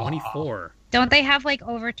with 24. Don't they have like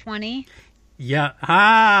over 20? Yeah.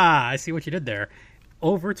 I see what you did there.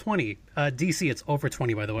 Over 20. DC, it's over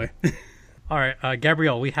 20, by the way. All right,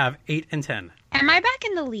 Gabrielle, we have 8 and 10. Am I back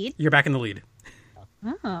in the lead? You're back in the lead.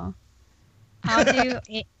 Oh. I'll do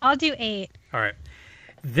 8. I'll do 8. All right.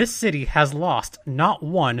 This city has lost not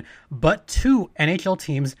one, but 2 NHL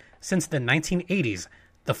teams since the 1980s.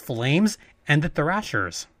 The Flames and the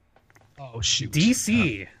Thrashers. Oh, shoot.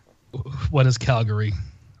 DC. What is Calgary?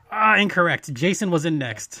 Incorrect. Jason was in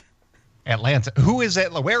next. Atlanta. Who is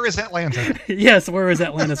it? Where is Atlanta? Yes, where is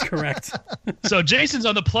Atlanta's correct. So Jason's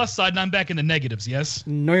on the plus side, and I'm back in the negatives, yes?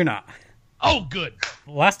 No, you're not. Oh, good.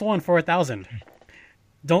 Last one for 1,000.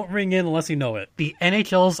 Don't ring in unless you know it. The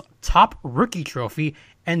NHL's top rookie trophy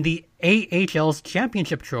and the AHL's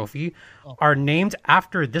championship trophy are named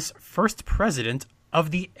after this first president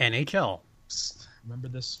of the NHL. Remember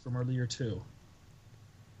this from earlier, too.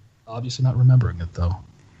 Obviously not remembering it, though.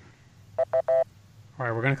 All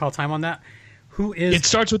right, we're going to call time on that. Who is... It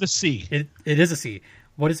starts with a C. It is a C.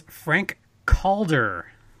 What is Frank Calder?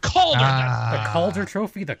 Calder! The Calder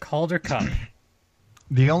Trophy, the Calder Cup.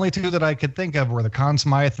 The only two that I could think of were the Conn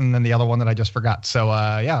Smythe and then the other one that I just forgot. So,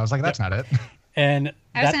 yeah, I was like, that's not it. And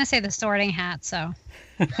I was going to say the Sorting Hat, so.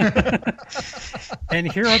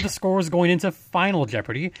 And here are the scores going into Final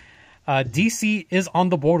Jeopardy. DC is on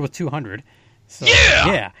the board with 200. So,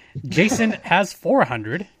 yeah. Jason has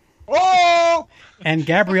 400. Oh! And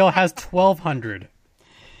Gabrielle has 1,200.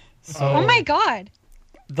 So Oh my god.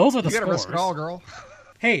 those are the You gotta scores. risk it all, girl.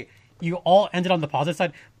 Hey, you all ended on the positive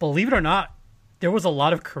side. Believe it or not, there was a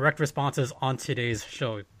lot of correct responses on today's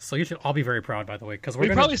show. So you should all be very proud, by the way, because we're We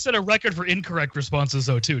going probably set a record for incorrect responses,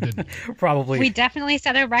 though, too, didn't we? to probably... We definitely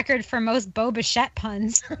set a record for most Bo Bichette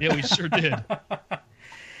puns. Yeah, we sure did.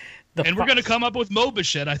 And we're going to come up with Mo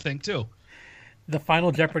Bichette, I think, too. The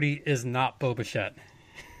Final Jeopardy is not Bo Bichette.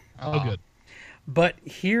 Oh, good. But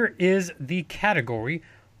here is the category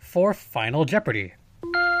for Final Jeopardy.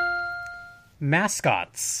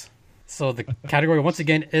 Mascots. So the category, once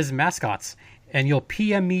again, is mascots. And you'll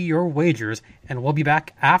PM me your wagers, and we'll be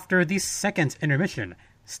back after the second intermission.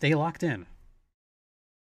 Stay locked in.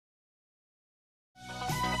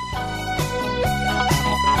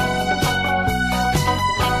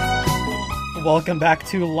 Welcome back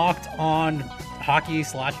to Locked On Hockey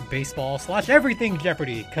 / Baseball / Everything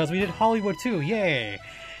Jeopardy, because we did Hollywood too. Yay!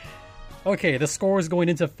 Okay, the scores going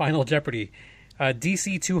into Final Jeopardy.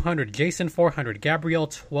 DC 200, Jason 400, Gabrielle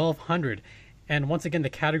 1,200, and once again the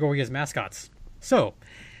category is mascots. So,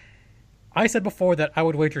 I said before that I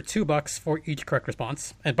would wager $2 for each correct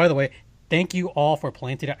response. And by the way, thank you all for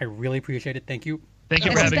playing today. I really appreciate it. Thank you. Thank you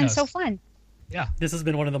This for has having been us. so fun. Yeah. This has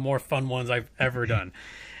been one of the more fun ones I've ever done.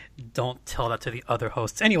 Don't tell that to the other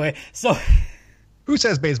hosts. Anyway, so Who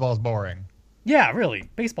says baseball is boring? yeah, really,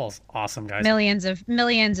 baseball's awesome, guys. Millions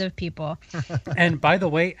of people. And by the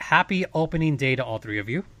way, happy opening day to all three of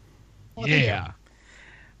you. Yeah.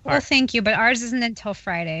 Well, thank you, but ours isn't until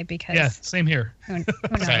Friday because. Yeah, same here. Who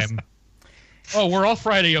knows? Same. Oh, we're all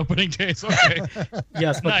Friday opening days. Okay.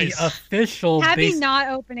 Yes, but Nice. the official Happy not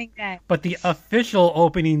opening day. but the official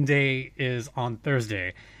opening day is on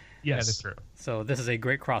Thursday. Yes. That is true. So this is a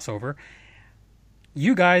great crossover.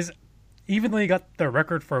 You guys, even though you got the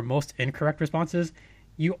record for most incorrect responses,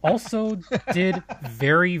 you also did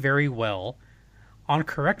very, very well on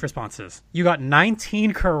correct responses. You got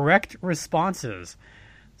 19 correct responses.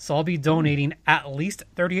 So I'll be donating at least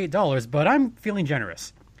 $38, but I'm feeling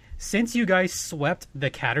generous. Since you guys swept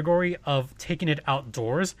the category of taking it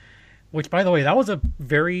outdoors, which, by the way, that was a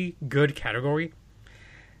very good category,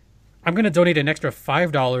 I'm going to donate an extra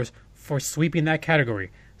 $5 for sweeping that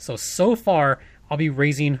category. So far, I'll be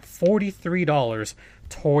raising $43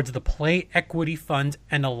 towards the Play Equity Fund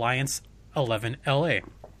and Alliance 11 LA.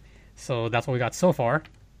 So that's what we got so far.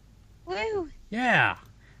 Woo! Yeah,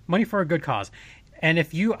 money for a good cause. And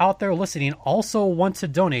if you out there listening also want to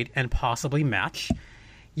donate and possibly match,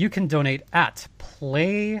 you can donate at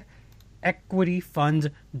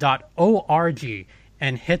playequityfund.org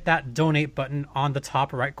and hit that donate button on the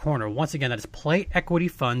top right corner. Once again, that is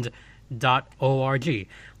playequityfund.org.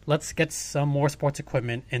 Let's get some more sports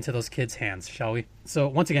equipment into those kids' hands, shall we? So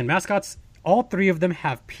once again, mascots, all three of them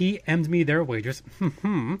have PM'd me their wagers.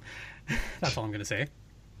 That's all I'm going to say.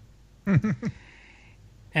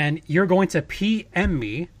 And you're going to PM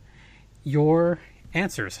me your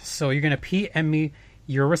answers. So you're going to PM me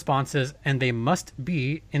your responses, and they must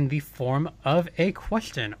be in the form of a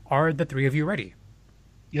question. Are the three of you ready?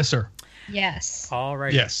 Yes, sir. Yes. All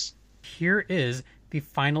right. Yes. Here is the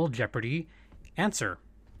Final Jeopardy answer.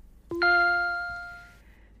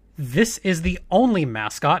 This is the only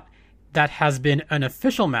mascot that has been an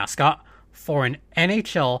official mascot for an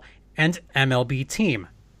NHL and MLB team.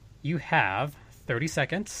 You have 30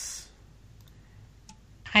 seconds.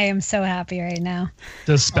 I am so happy right now.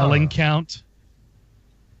 Does spelling count?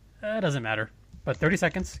 Doesn't matter. But 30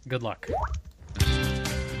 seconds. Good luck.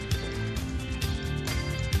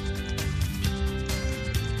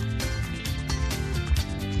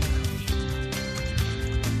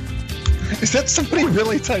 Is that somebody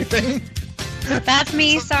really typing? That's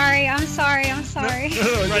me. Sorry. I'm sorry.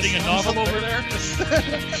 Writing a novel over there?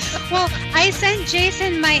 Well, I sent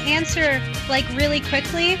Jason my answer like really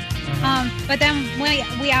quickly, but then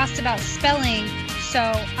we asked about spelling, so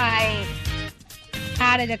I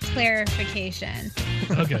added a clarification.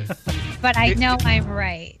 Okay. But I know I'm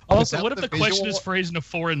right. Also, that what if the the question visual- is phrased in a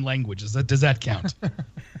foreign language? Does that count?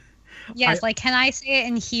 Yes, like can I say it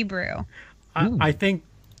in Hebrew? I think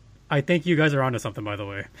you guys are onto something, by the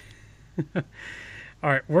way. All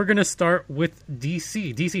right, we're going to start with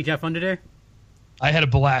DC. DC, did you have fun today? I had a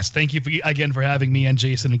blast. Thank you again for having me and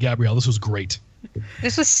Jason and Gabrielle. This was great.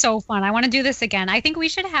 This was so fun. I want to do this again. I think we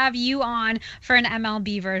should have you on for an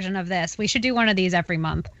MLB version of this. We should do one of these every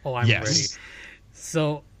month. Oh, I'm Yes. ready.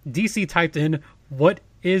 So DC typed in, what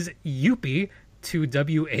is Yuppie to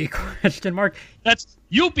WA question mark? That's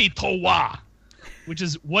Yuppie Towa, which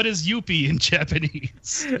is what is Yuppie in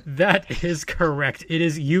Japanese. That is correct. It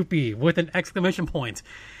is Yuppie with an exclamation point.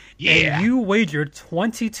 Yeah. And you wagered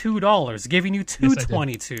 $22, giving you Yes, I did.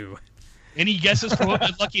 $222. Any guesses for what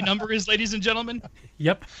the lucky number is, ladies and gentlemen?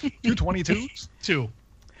 Yep. 222? 2.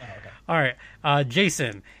 All right.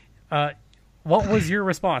 Jason, what was your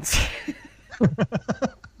response?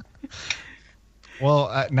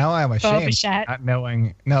 Well, now I'm ashamed Bichette. not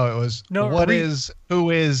knowing. No, it was No,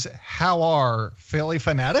 who is, how are, Philly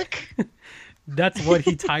Fanatic? That's what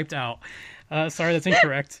he typed out. Sorry, that's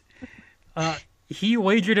incorrect. He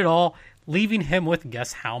wagered it all, leaving him with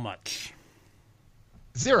guess how much?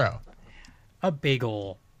 0. A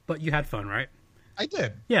bagel. But you had fun, right? I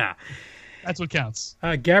did. Yeah. That's what counts. So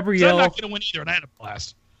I'm Gabrielle not going to win either, and I had a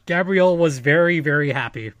blast. Gabrielle was very, very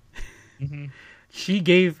happy. Mm-hmm. She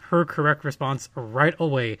gave her correct response right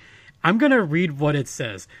away. I'm going to read what it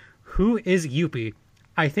says. Who is Yuppie?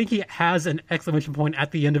 I think he has an exclamation point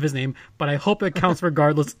at the end of his name, but I hope it counts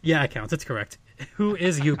regardless. Yeah, it counts. It's correct. Who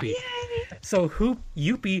is Yuppie? So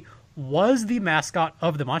Yuppie was the mascot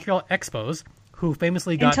of the Montreal Expos, who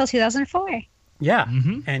famously got... Until 2004. Yeah,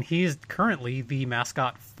 and he's currently the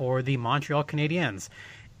mascot for the Montreal Canadiens.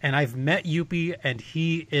 And I've met Yuppie, and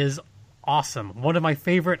he is awesome. One of my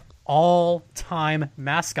favorite all-time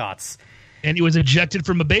mascots. And he was ejected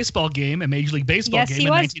from a baseball game, a Major League Baseball Yes, game he in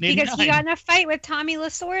was, 1989. because he got in a fight with Tommy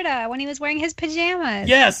Lasorda when he was wearing his pajamas.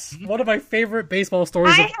 Yes, one of my favorite baseball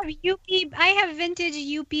stories. I have vintage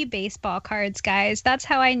Yuppie baseball cards, guys. That's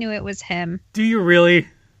how I knew it was him. Do you really?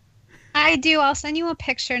 I do. I'll send you a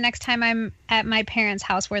picture next time I'm at my parents'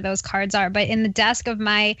 house where those cards are. But in the desk of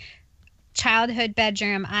my childhood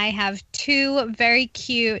bedroom, I have two very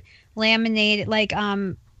cute laminated,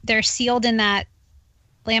 they're sealed in that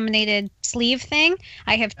laminated sleeve thing.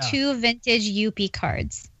 I have two vintage Yuppie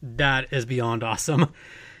cards. That is beyond awesome.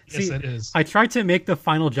 Yes, See, it is. I tried to make the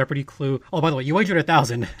final Jeopardy clue. Oh, by the way, you wagered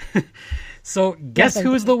 1,000. So guess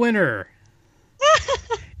who's the winner?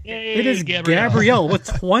 Yay, It is Gabrielle with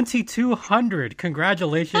 2,200.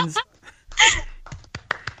 Congratulations.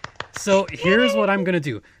 So here's what I'm going to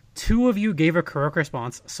do. Two of you gave a correct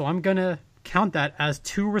response, so I'm going to count that as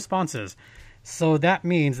two responses. So that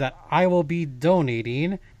means that I will be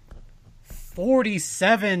donating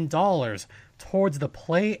 $47 towards the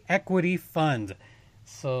Play Equity Fund.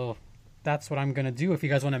 So that's what I'm going to do. If you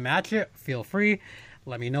guys want to match it, feel free.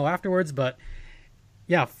 Let me know afterwards. But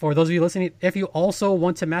yeah, for those of you listening, if you also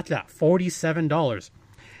want to match that, $47.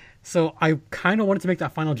 So I kind of wanted to make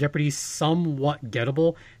that Final Jeopardy somewhat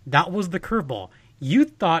gettable. That was the curveball. You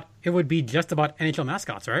thought it would be just about NHL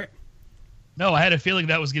mascots, right? No, I had a feeling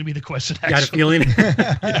that was going to be the question, You had a actually. feeling?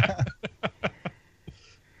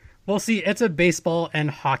 Well, see, it's a baseball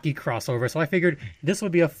and hockey crossover, so I figured this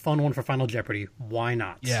would be a fun one for Final Jeopardy. Why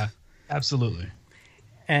not? Yeah, absolutely.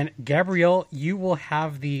 And Gabrielle, you will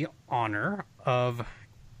have the honor of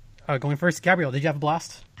going first. Gabrielle, did you have a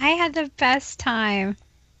blast? I had the best time.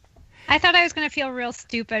 I thought I was going to feel real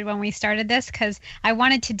stupid when we started this because I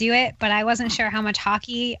wanted to do it, but I wasn't sure how much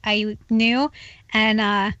hockey I knew, and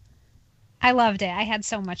I loved it. I had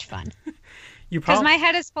so much fun. Because my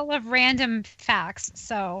head is full of random facts,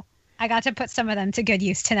 so I got to put some of them to good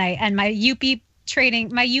use tonight, and my Yuppie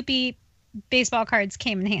baseball cards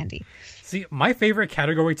came in handy. See, my favorite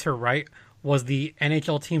category to write was the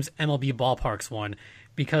NHL teams MLB ballparks one,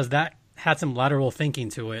 because that had some lateral thinking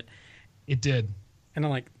to it. It did. And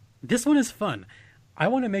I'm like, this one is fun. I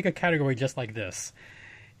want to make a category just like this.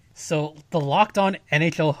 So the Locked On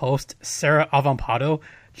NHL host, Sarah Avampado,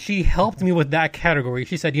 she helped me with that category.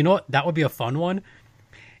 She said, you know what, that would be a fun one.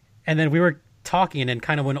 And then we were talking and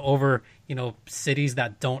kind of went over, cities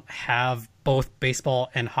that don't have both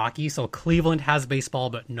baseball and hockey. So Cleveland has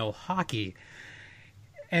baseball, but no hockey.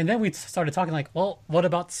 And then we started talking like, well, what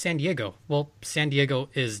about San Diego? Well, San Diego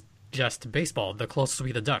is just baseball. The closest would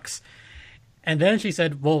be the Ducks. And then she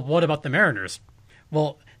said, well, what about the Mariners?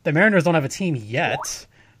 Well, the Mariners don't have a team yet.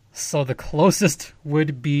 So the closest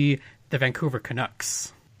would be the Vancouver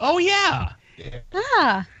Canucks. Oh, yeah.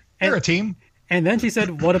 Ah. They're a team. And then she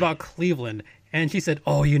said, what about Cleveland? And she said,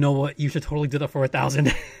 oh, you know what? You should totally do that for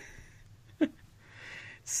 1,000.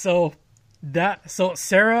 So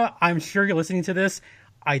Sarah, I'm sure you're listening to this.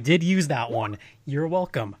 I did use that one. You're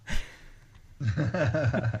welcome.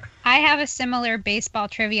 I have a similar baseball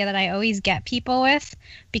trivia that I always get people with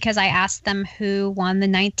because I asked them who won the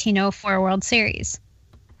 1904 World Series.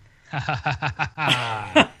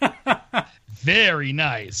 Very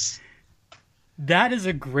nice. That is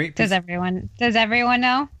a great... Does everyone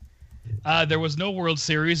know? There was no World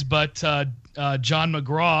Series, but John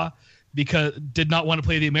McGraw did not want to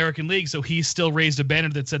play the American League, so he still raised a banner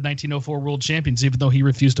that said 1904 World Champions, even though he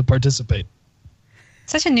refused to participate.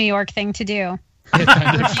 Such a New York thing to do.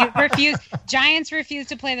 Giants refuse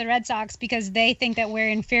to play the Red Sox because they think that we're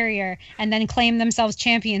inferior and then claim themselves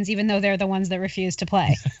champions even though they're the ones that refuse to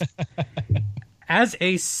play. As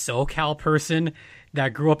a SoCal person that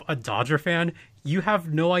grew up a Dodger fan, you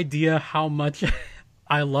have no idea how much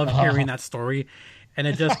I love hearing that story. And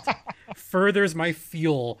it just furthers my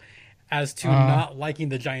fuel as to not liking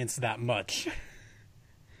the Giants that much.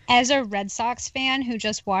 As a Red Sox fan who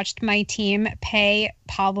just watched my team pay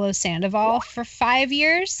Pablo Sandoval for 5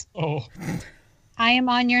 years, I am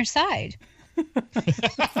on your side.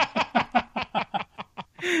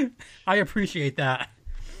 I appreciate that.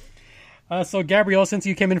 So, Gabrielle, since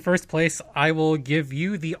you came in first place, I will give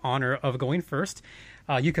you the honor of going first.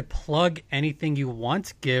 You could plug anything you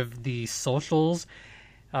want, give the socials,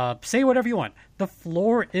 say whatever you want. The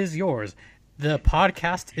floor is yours. The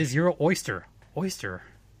podcast is your oyster. Oyster.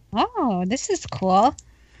 Oh, this is cool.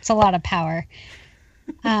 It's a lot of power.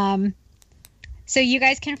 So you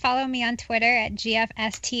guys can follow me on Twitter at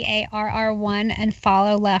GFSTARR1 and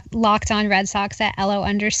follow Locked On Red Sox at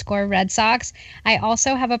LO_Red Sox. I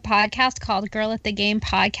also have a podcast called Girl at the Game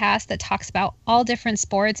Podcast that talks about all different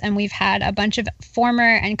sports, and we've had a bunch of former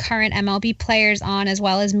and current MLB players on, as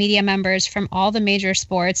well as media members from all the major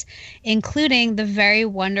sports, including the very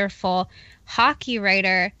wonderful hockey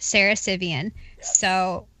writer Sarah Sivian.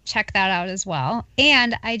 So check that out as well.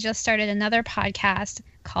 And I just started another podcast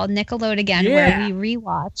called Nickelodeon, where we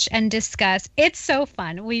rewatch and discuss. It's so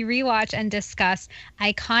fun. We rewatch and discuss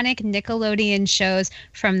iconic Nickelodeon shows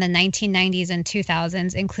from the 1990s and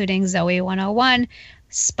 2000s, including Zoe 101,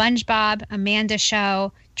 SpongeBob, Amanda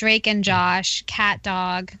Show, Drake and Josh, Cat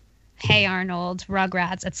Dog, Hey Arnold,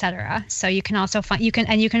 Rugrats, etc. So you can also find you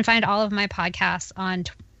can find all of my podcasts on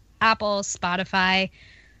Apple, Spotify,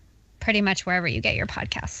 pretty much wherever you get your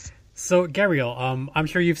podcasts. So, Gabrielle, I'm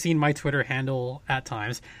sure you've seen my Twitter handle at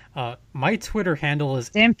times. My Twitter handle is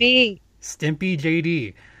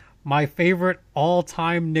StimpyJD. My favorite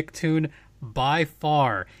all-time Nicktoon by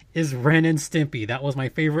far is Ren and Stimpy. That was my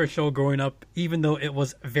favorite show growing up, even though it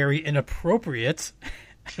was very inappropriate.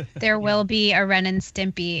 There will be a Ren and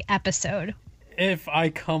Stimpy episode. If I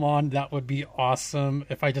come on, that would be awesome.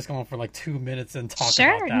 If I just come on for like 2 minutes and talk about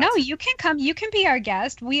that. Sure. No, you can come. You can be our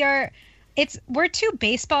guest. We're two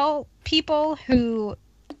baseball people who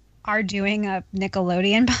are doing a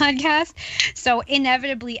Nickelodeon podcast. So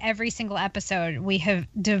inevitably every single episode we have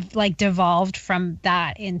devolved from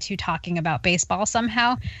that into talking about baseball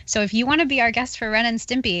somehow. So if you want to be our guest for Ren and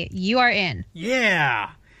Stimpy, you are in.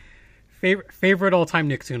 Yeah. Favorite all-time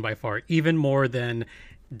Nicktoon by far. Even more than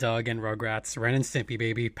Doug and Rugrats. Ren and Stimpy,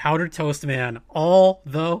 baby. Powdered Toast Man all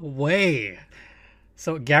the way.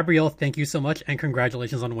 So, Gabrielle, thank you so much, and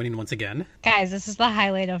congratulations on winning once again. Guys, this is the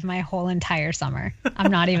highlight of my whole entire summer. I'm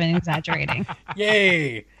not even exaggerating.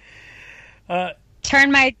 Yay!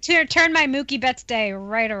 Turn my Mookie Betts day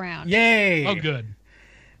right around. Yay! Oh, good.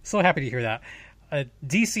 So happy to hear that.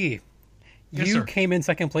 DC, Yes, you sir. came in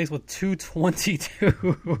second place with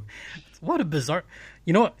 222. What a bizarre...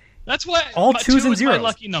 You know what? That's what All twos and is my zeros.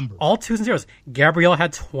 lucky number. All twos and zeros. Gabrielle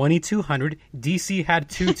had 2,200. DC had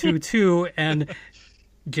 222, and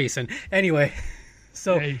Jason. Anyway,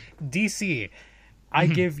 so Hey. DC, I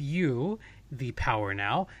give you the power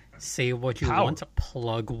now. Say what you Power. want.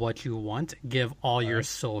 Plug what you want. Give all your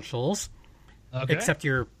socials, Okay. except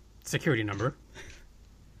your security number.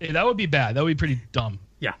 Hey, that would be bad. That would be pretty dumb.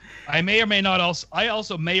 Yeah. I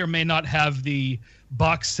also may or may not have the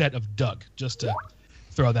box set of Doug, just to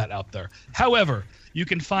throw that out there. However, you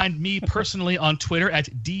can find me personally on Twitter at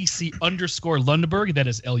DC_Lundberg. That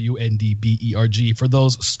is LUNDBERG for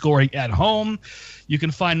those scoring at home. You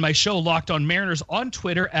can find my show Locked On Mariners on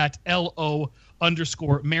Twitter at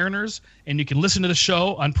LO_Mariners. And you can listen to the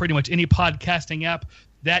show on pretty much any podcasting app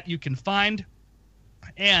that you can find.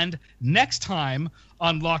 And next time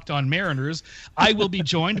on Locked On Mariners, I will be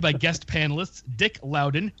joined by guest panelists Dick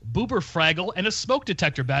Loudon, Boober Fraggle, and a smoke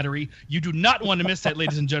detector battery. You do not want to miss that,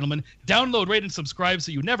 ladies and gentlemen. Download, rate, and subscribe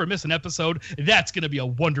so you never miss an episode. That's going to be a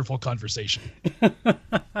wonderful conversation.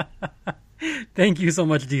 Thank you so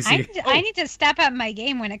much, DC. I need to step up my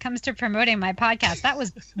game when it comes to promoting my podcast. That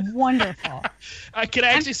was wonderful. Can I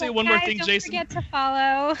actually say one more thing, don't Jason? Don't forget to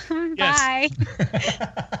follow. Yes. Bye.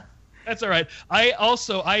 That's all right.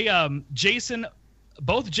 Jason,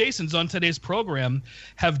 both Jasons on today's program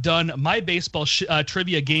have done my baseball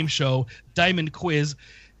trivia game show, Diamond Quiz,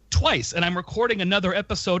 twice. And I'm recording another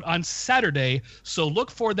episode on Saturday. So look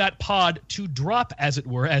for that pod to drop, as it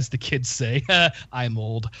were, as the kids say. I'm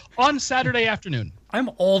old. On Saturday afternoon. I'm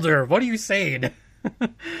older. What are you saying?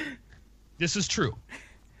 This is true.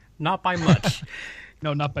 Not by much.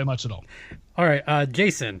 No, not by much at all. All right,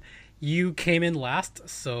 Jason, you came in last,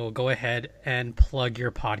 so go ahead and plug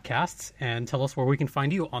your podcasts and tell us where we can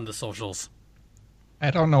find you on the socials. I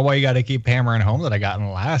don't know why you got to keep hammering home that I got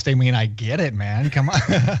in last. I mean, I get it, man. Come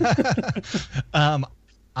on.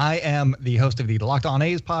 I am the host of the Locked On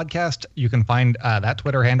A's podcast. You can find that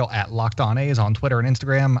Twitter handle at Locked On A's on Twitter and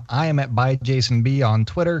Instagram. I am at ByJasonB on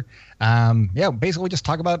Twitter. Basically just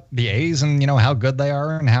talk about the A's and, how good they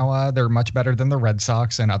are and how they're much better than the Red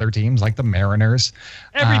Sox and other teams like the Mariners.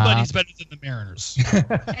 Everybody's better than the Mariners.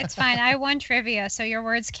 It's fine. I won trivia, so your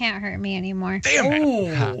words can't hurt me anymore.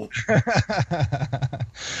 Oh,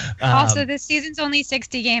 Also, this season's only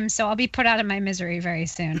 60 games, so I'll be put out of my misery very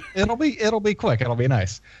soon. It'll be quick. It'll be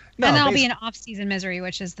nice. No, and then I'll be in off-season misery,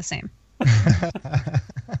 which is the same.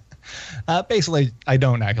 Basically, I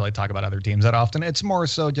don't actually talk about other teams that often. It's more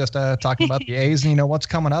so just talking about the A's and what's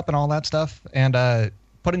coming up and all that stuff, and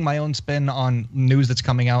putting my own spin on news that's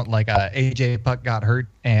coming out. Like AJ Puck got hurt,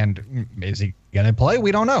 and is he gonna play?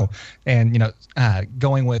 We don't know. And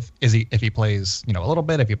going with if he plays a little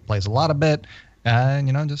bit, if he plays a lot of bit,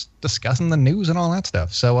 just discussing the news and all that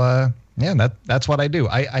stuff. So that's what I do.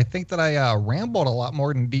 I think that I rambled a lot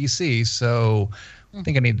more than DC, so I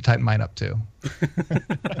think I need to tighten mine up too.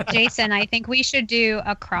 Jason, I think we should do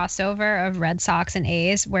a crossover of Red Sox and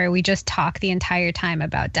A's where we just talk the entire time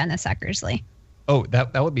about Dennis Eckersley. Oh,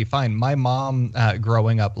 that would be fine. My mom,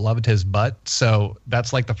 growing up, loved his butt, so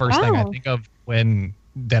that's like the first thing I think of when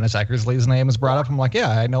Dennis Eckersley's name is brought up. I'm like,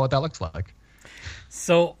 yeah, I know what that looks like.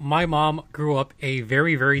 So my mom grew up a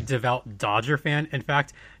very, very devout Dodger fan. In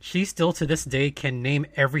fact, she still to this day can name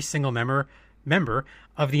every single member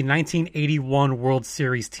of the 1981 World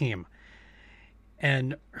Series team.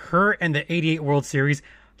 And her and the 88 World Series,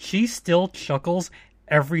 she still chuckles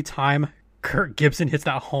every time Kirk Gibson hits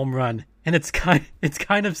that home run. And it's kind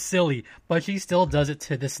of silly, but she still does it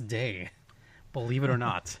to this day. Believe it or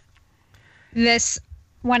not.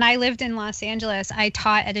 When I lived in Los Angeles, I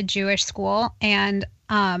taught at a Jewish school, and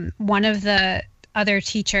one of the other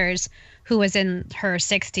teachers who was in her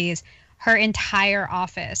 60s, her entire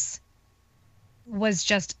office was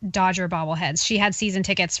just Dodger bobbleheads. She had season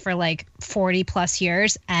tickets for like 40 plus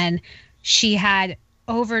years, and she had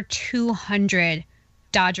over 200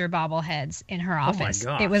 Dodger bobbleheads in her office. Oh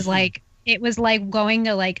my gosh. It was like going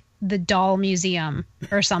to like the doll museum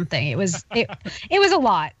or something. It was a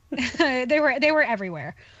lot. they were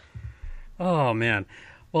everywhere. Oh man.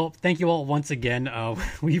 Well, thank you all once again.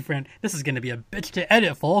 This is going to be a bitch to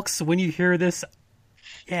edit, folks, when you hear this.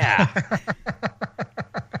 Yeah.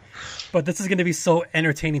 But this is going to be so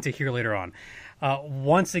entertaining to hear later on.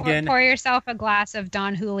 Once again, pour yourself a glass of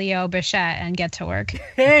Don Julio Bichette and get to work.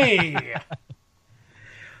 Hey!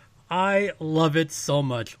 I love it so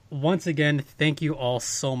much. Once again, thank you all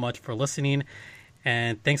so much for listening,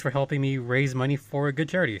 and thanks for helping me raise money for a good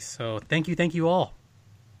charity. So thank you all.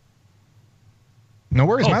 No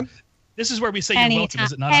worries, man. This is where we say you're welcome,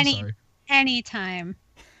 is it not? I'm sorry. Anytime.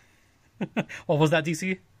 What was that,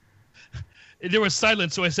 DC? There was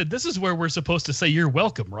silence, so I said, this is where we're supposed to say you're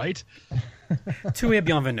welcome, right? Tu es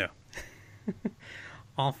bienvenu.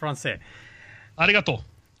 En français. Arigato.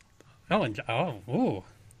 Ooh.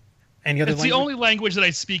 Any other It's language? the only language that I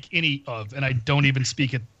speak any of, and I don't even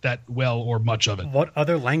speak it that well or much of it. What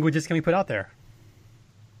other languages can we put out there?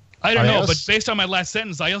 I don't know, but based on my last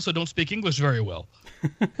sentence, I also don't speak English very well.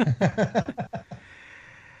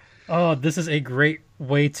 Oh, this is a great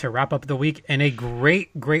way to wrap up the week, and a great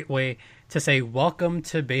way to say welcome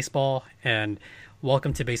to baseball, and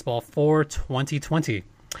welcome to baseball for 2020,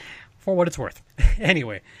 for what it's worth.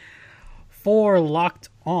 Anyway, for Locked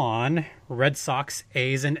On Red Sox,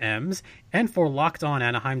 A's, and M's, and for Locked On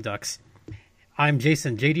Anaheim Ducks, I'm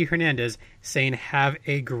Jason JD Hernandez saying have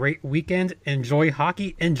a great weekend. Enjoy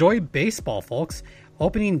hockey. Enjoy baseball, folks.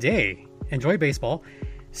 Opening day. Enjoy baseball.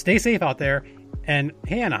 Stay safe out there. And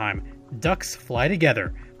hey, Anaheim, Ducks fly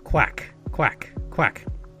together. Quack, quack, quack.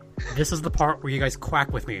 This is the part where you guys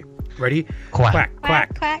quack with me. Ready? Quack. Quack,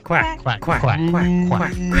 quack, quack, quack, quack, quack, quack,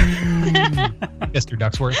 quack, Mr.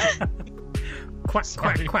 Ducksworth. quack,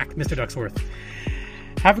 quack, quack, Mr. Ducksworth.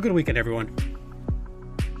 Have a good weekend, everyone.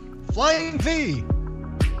 Flying V!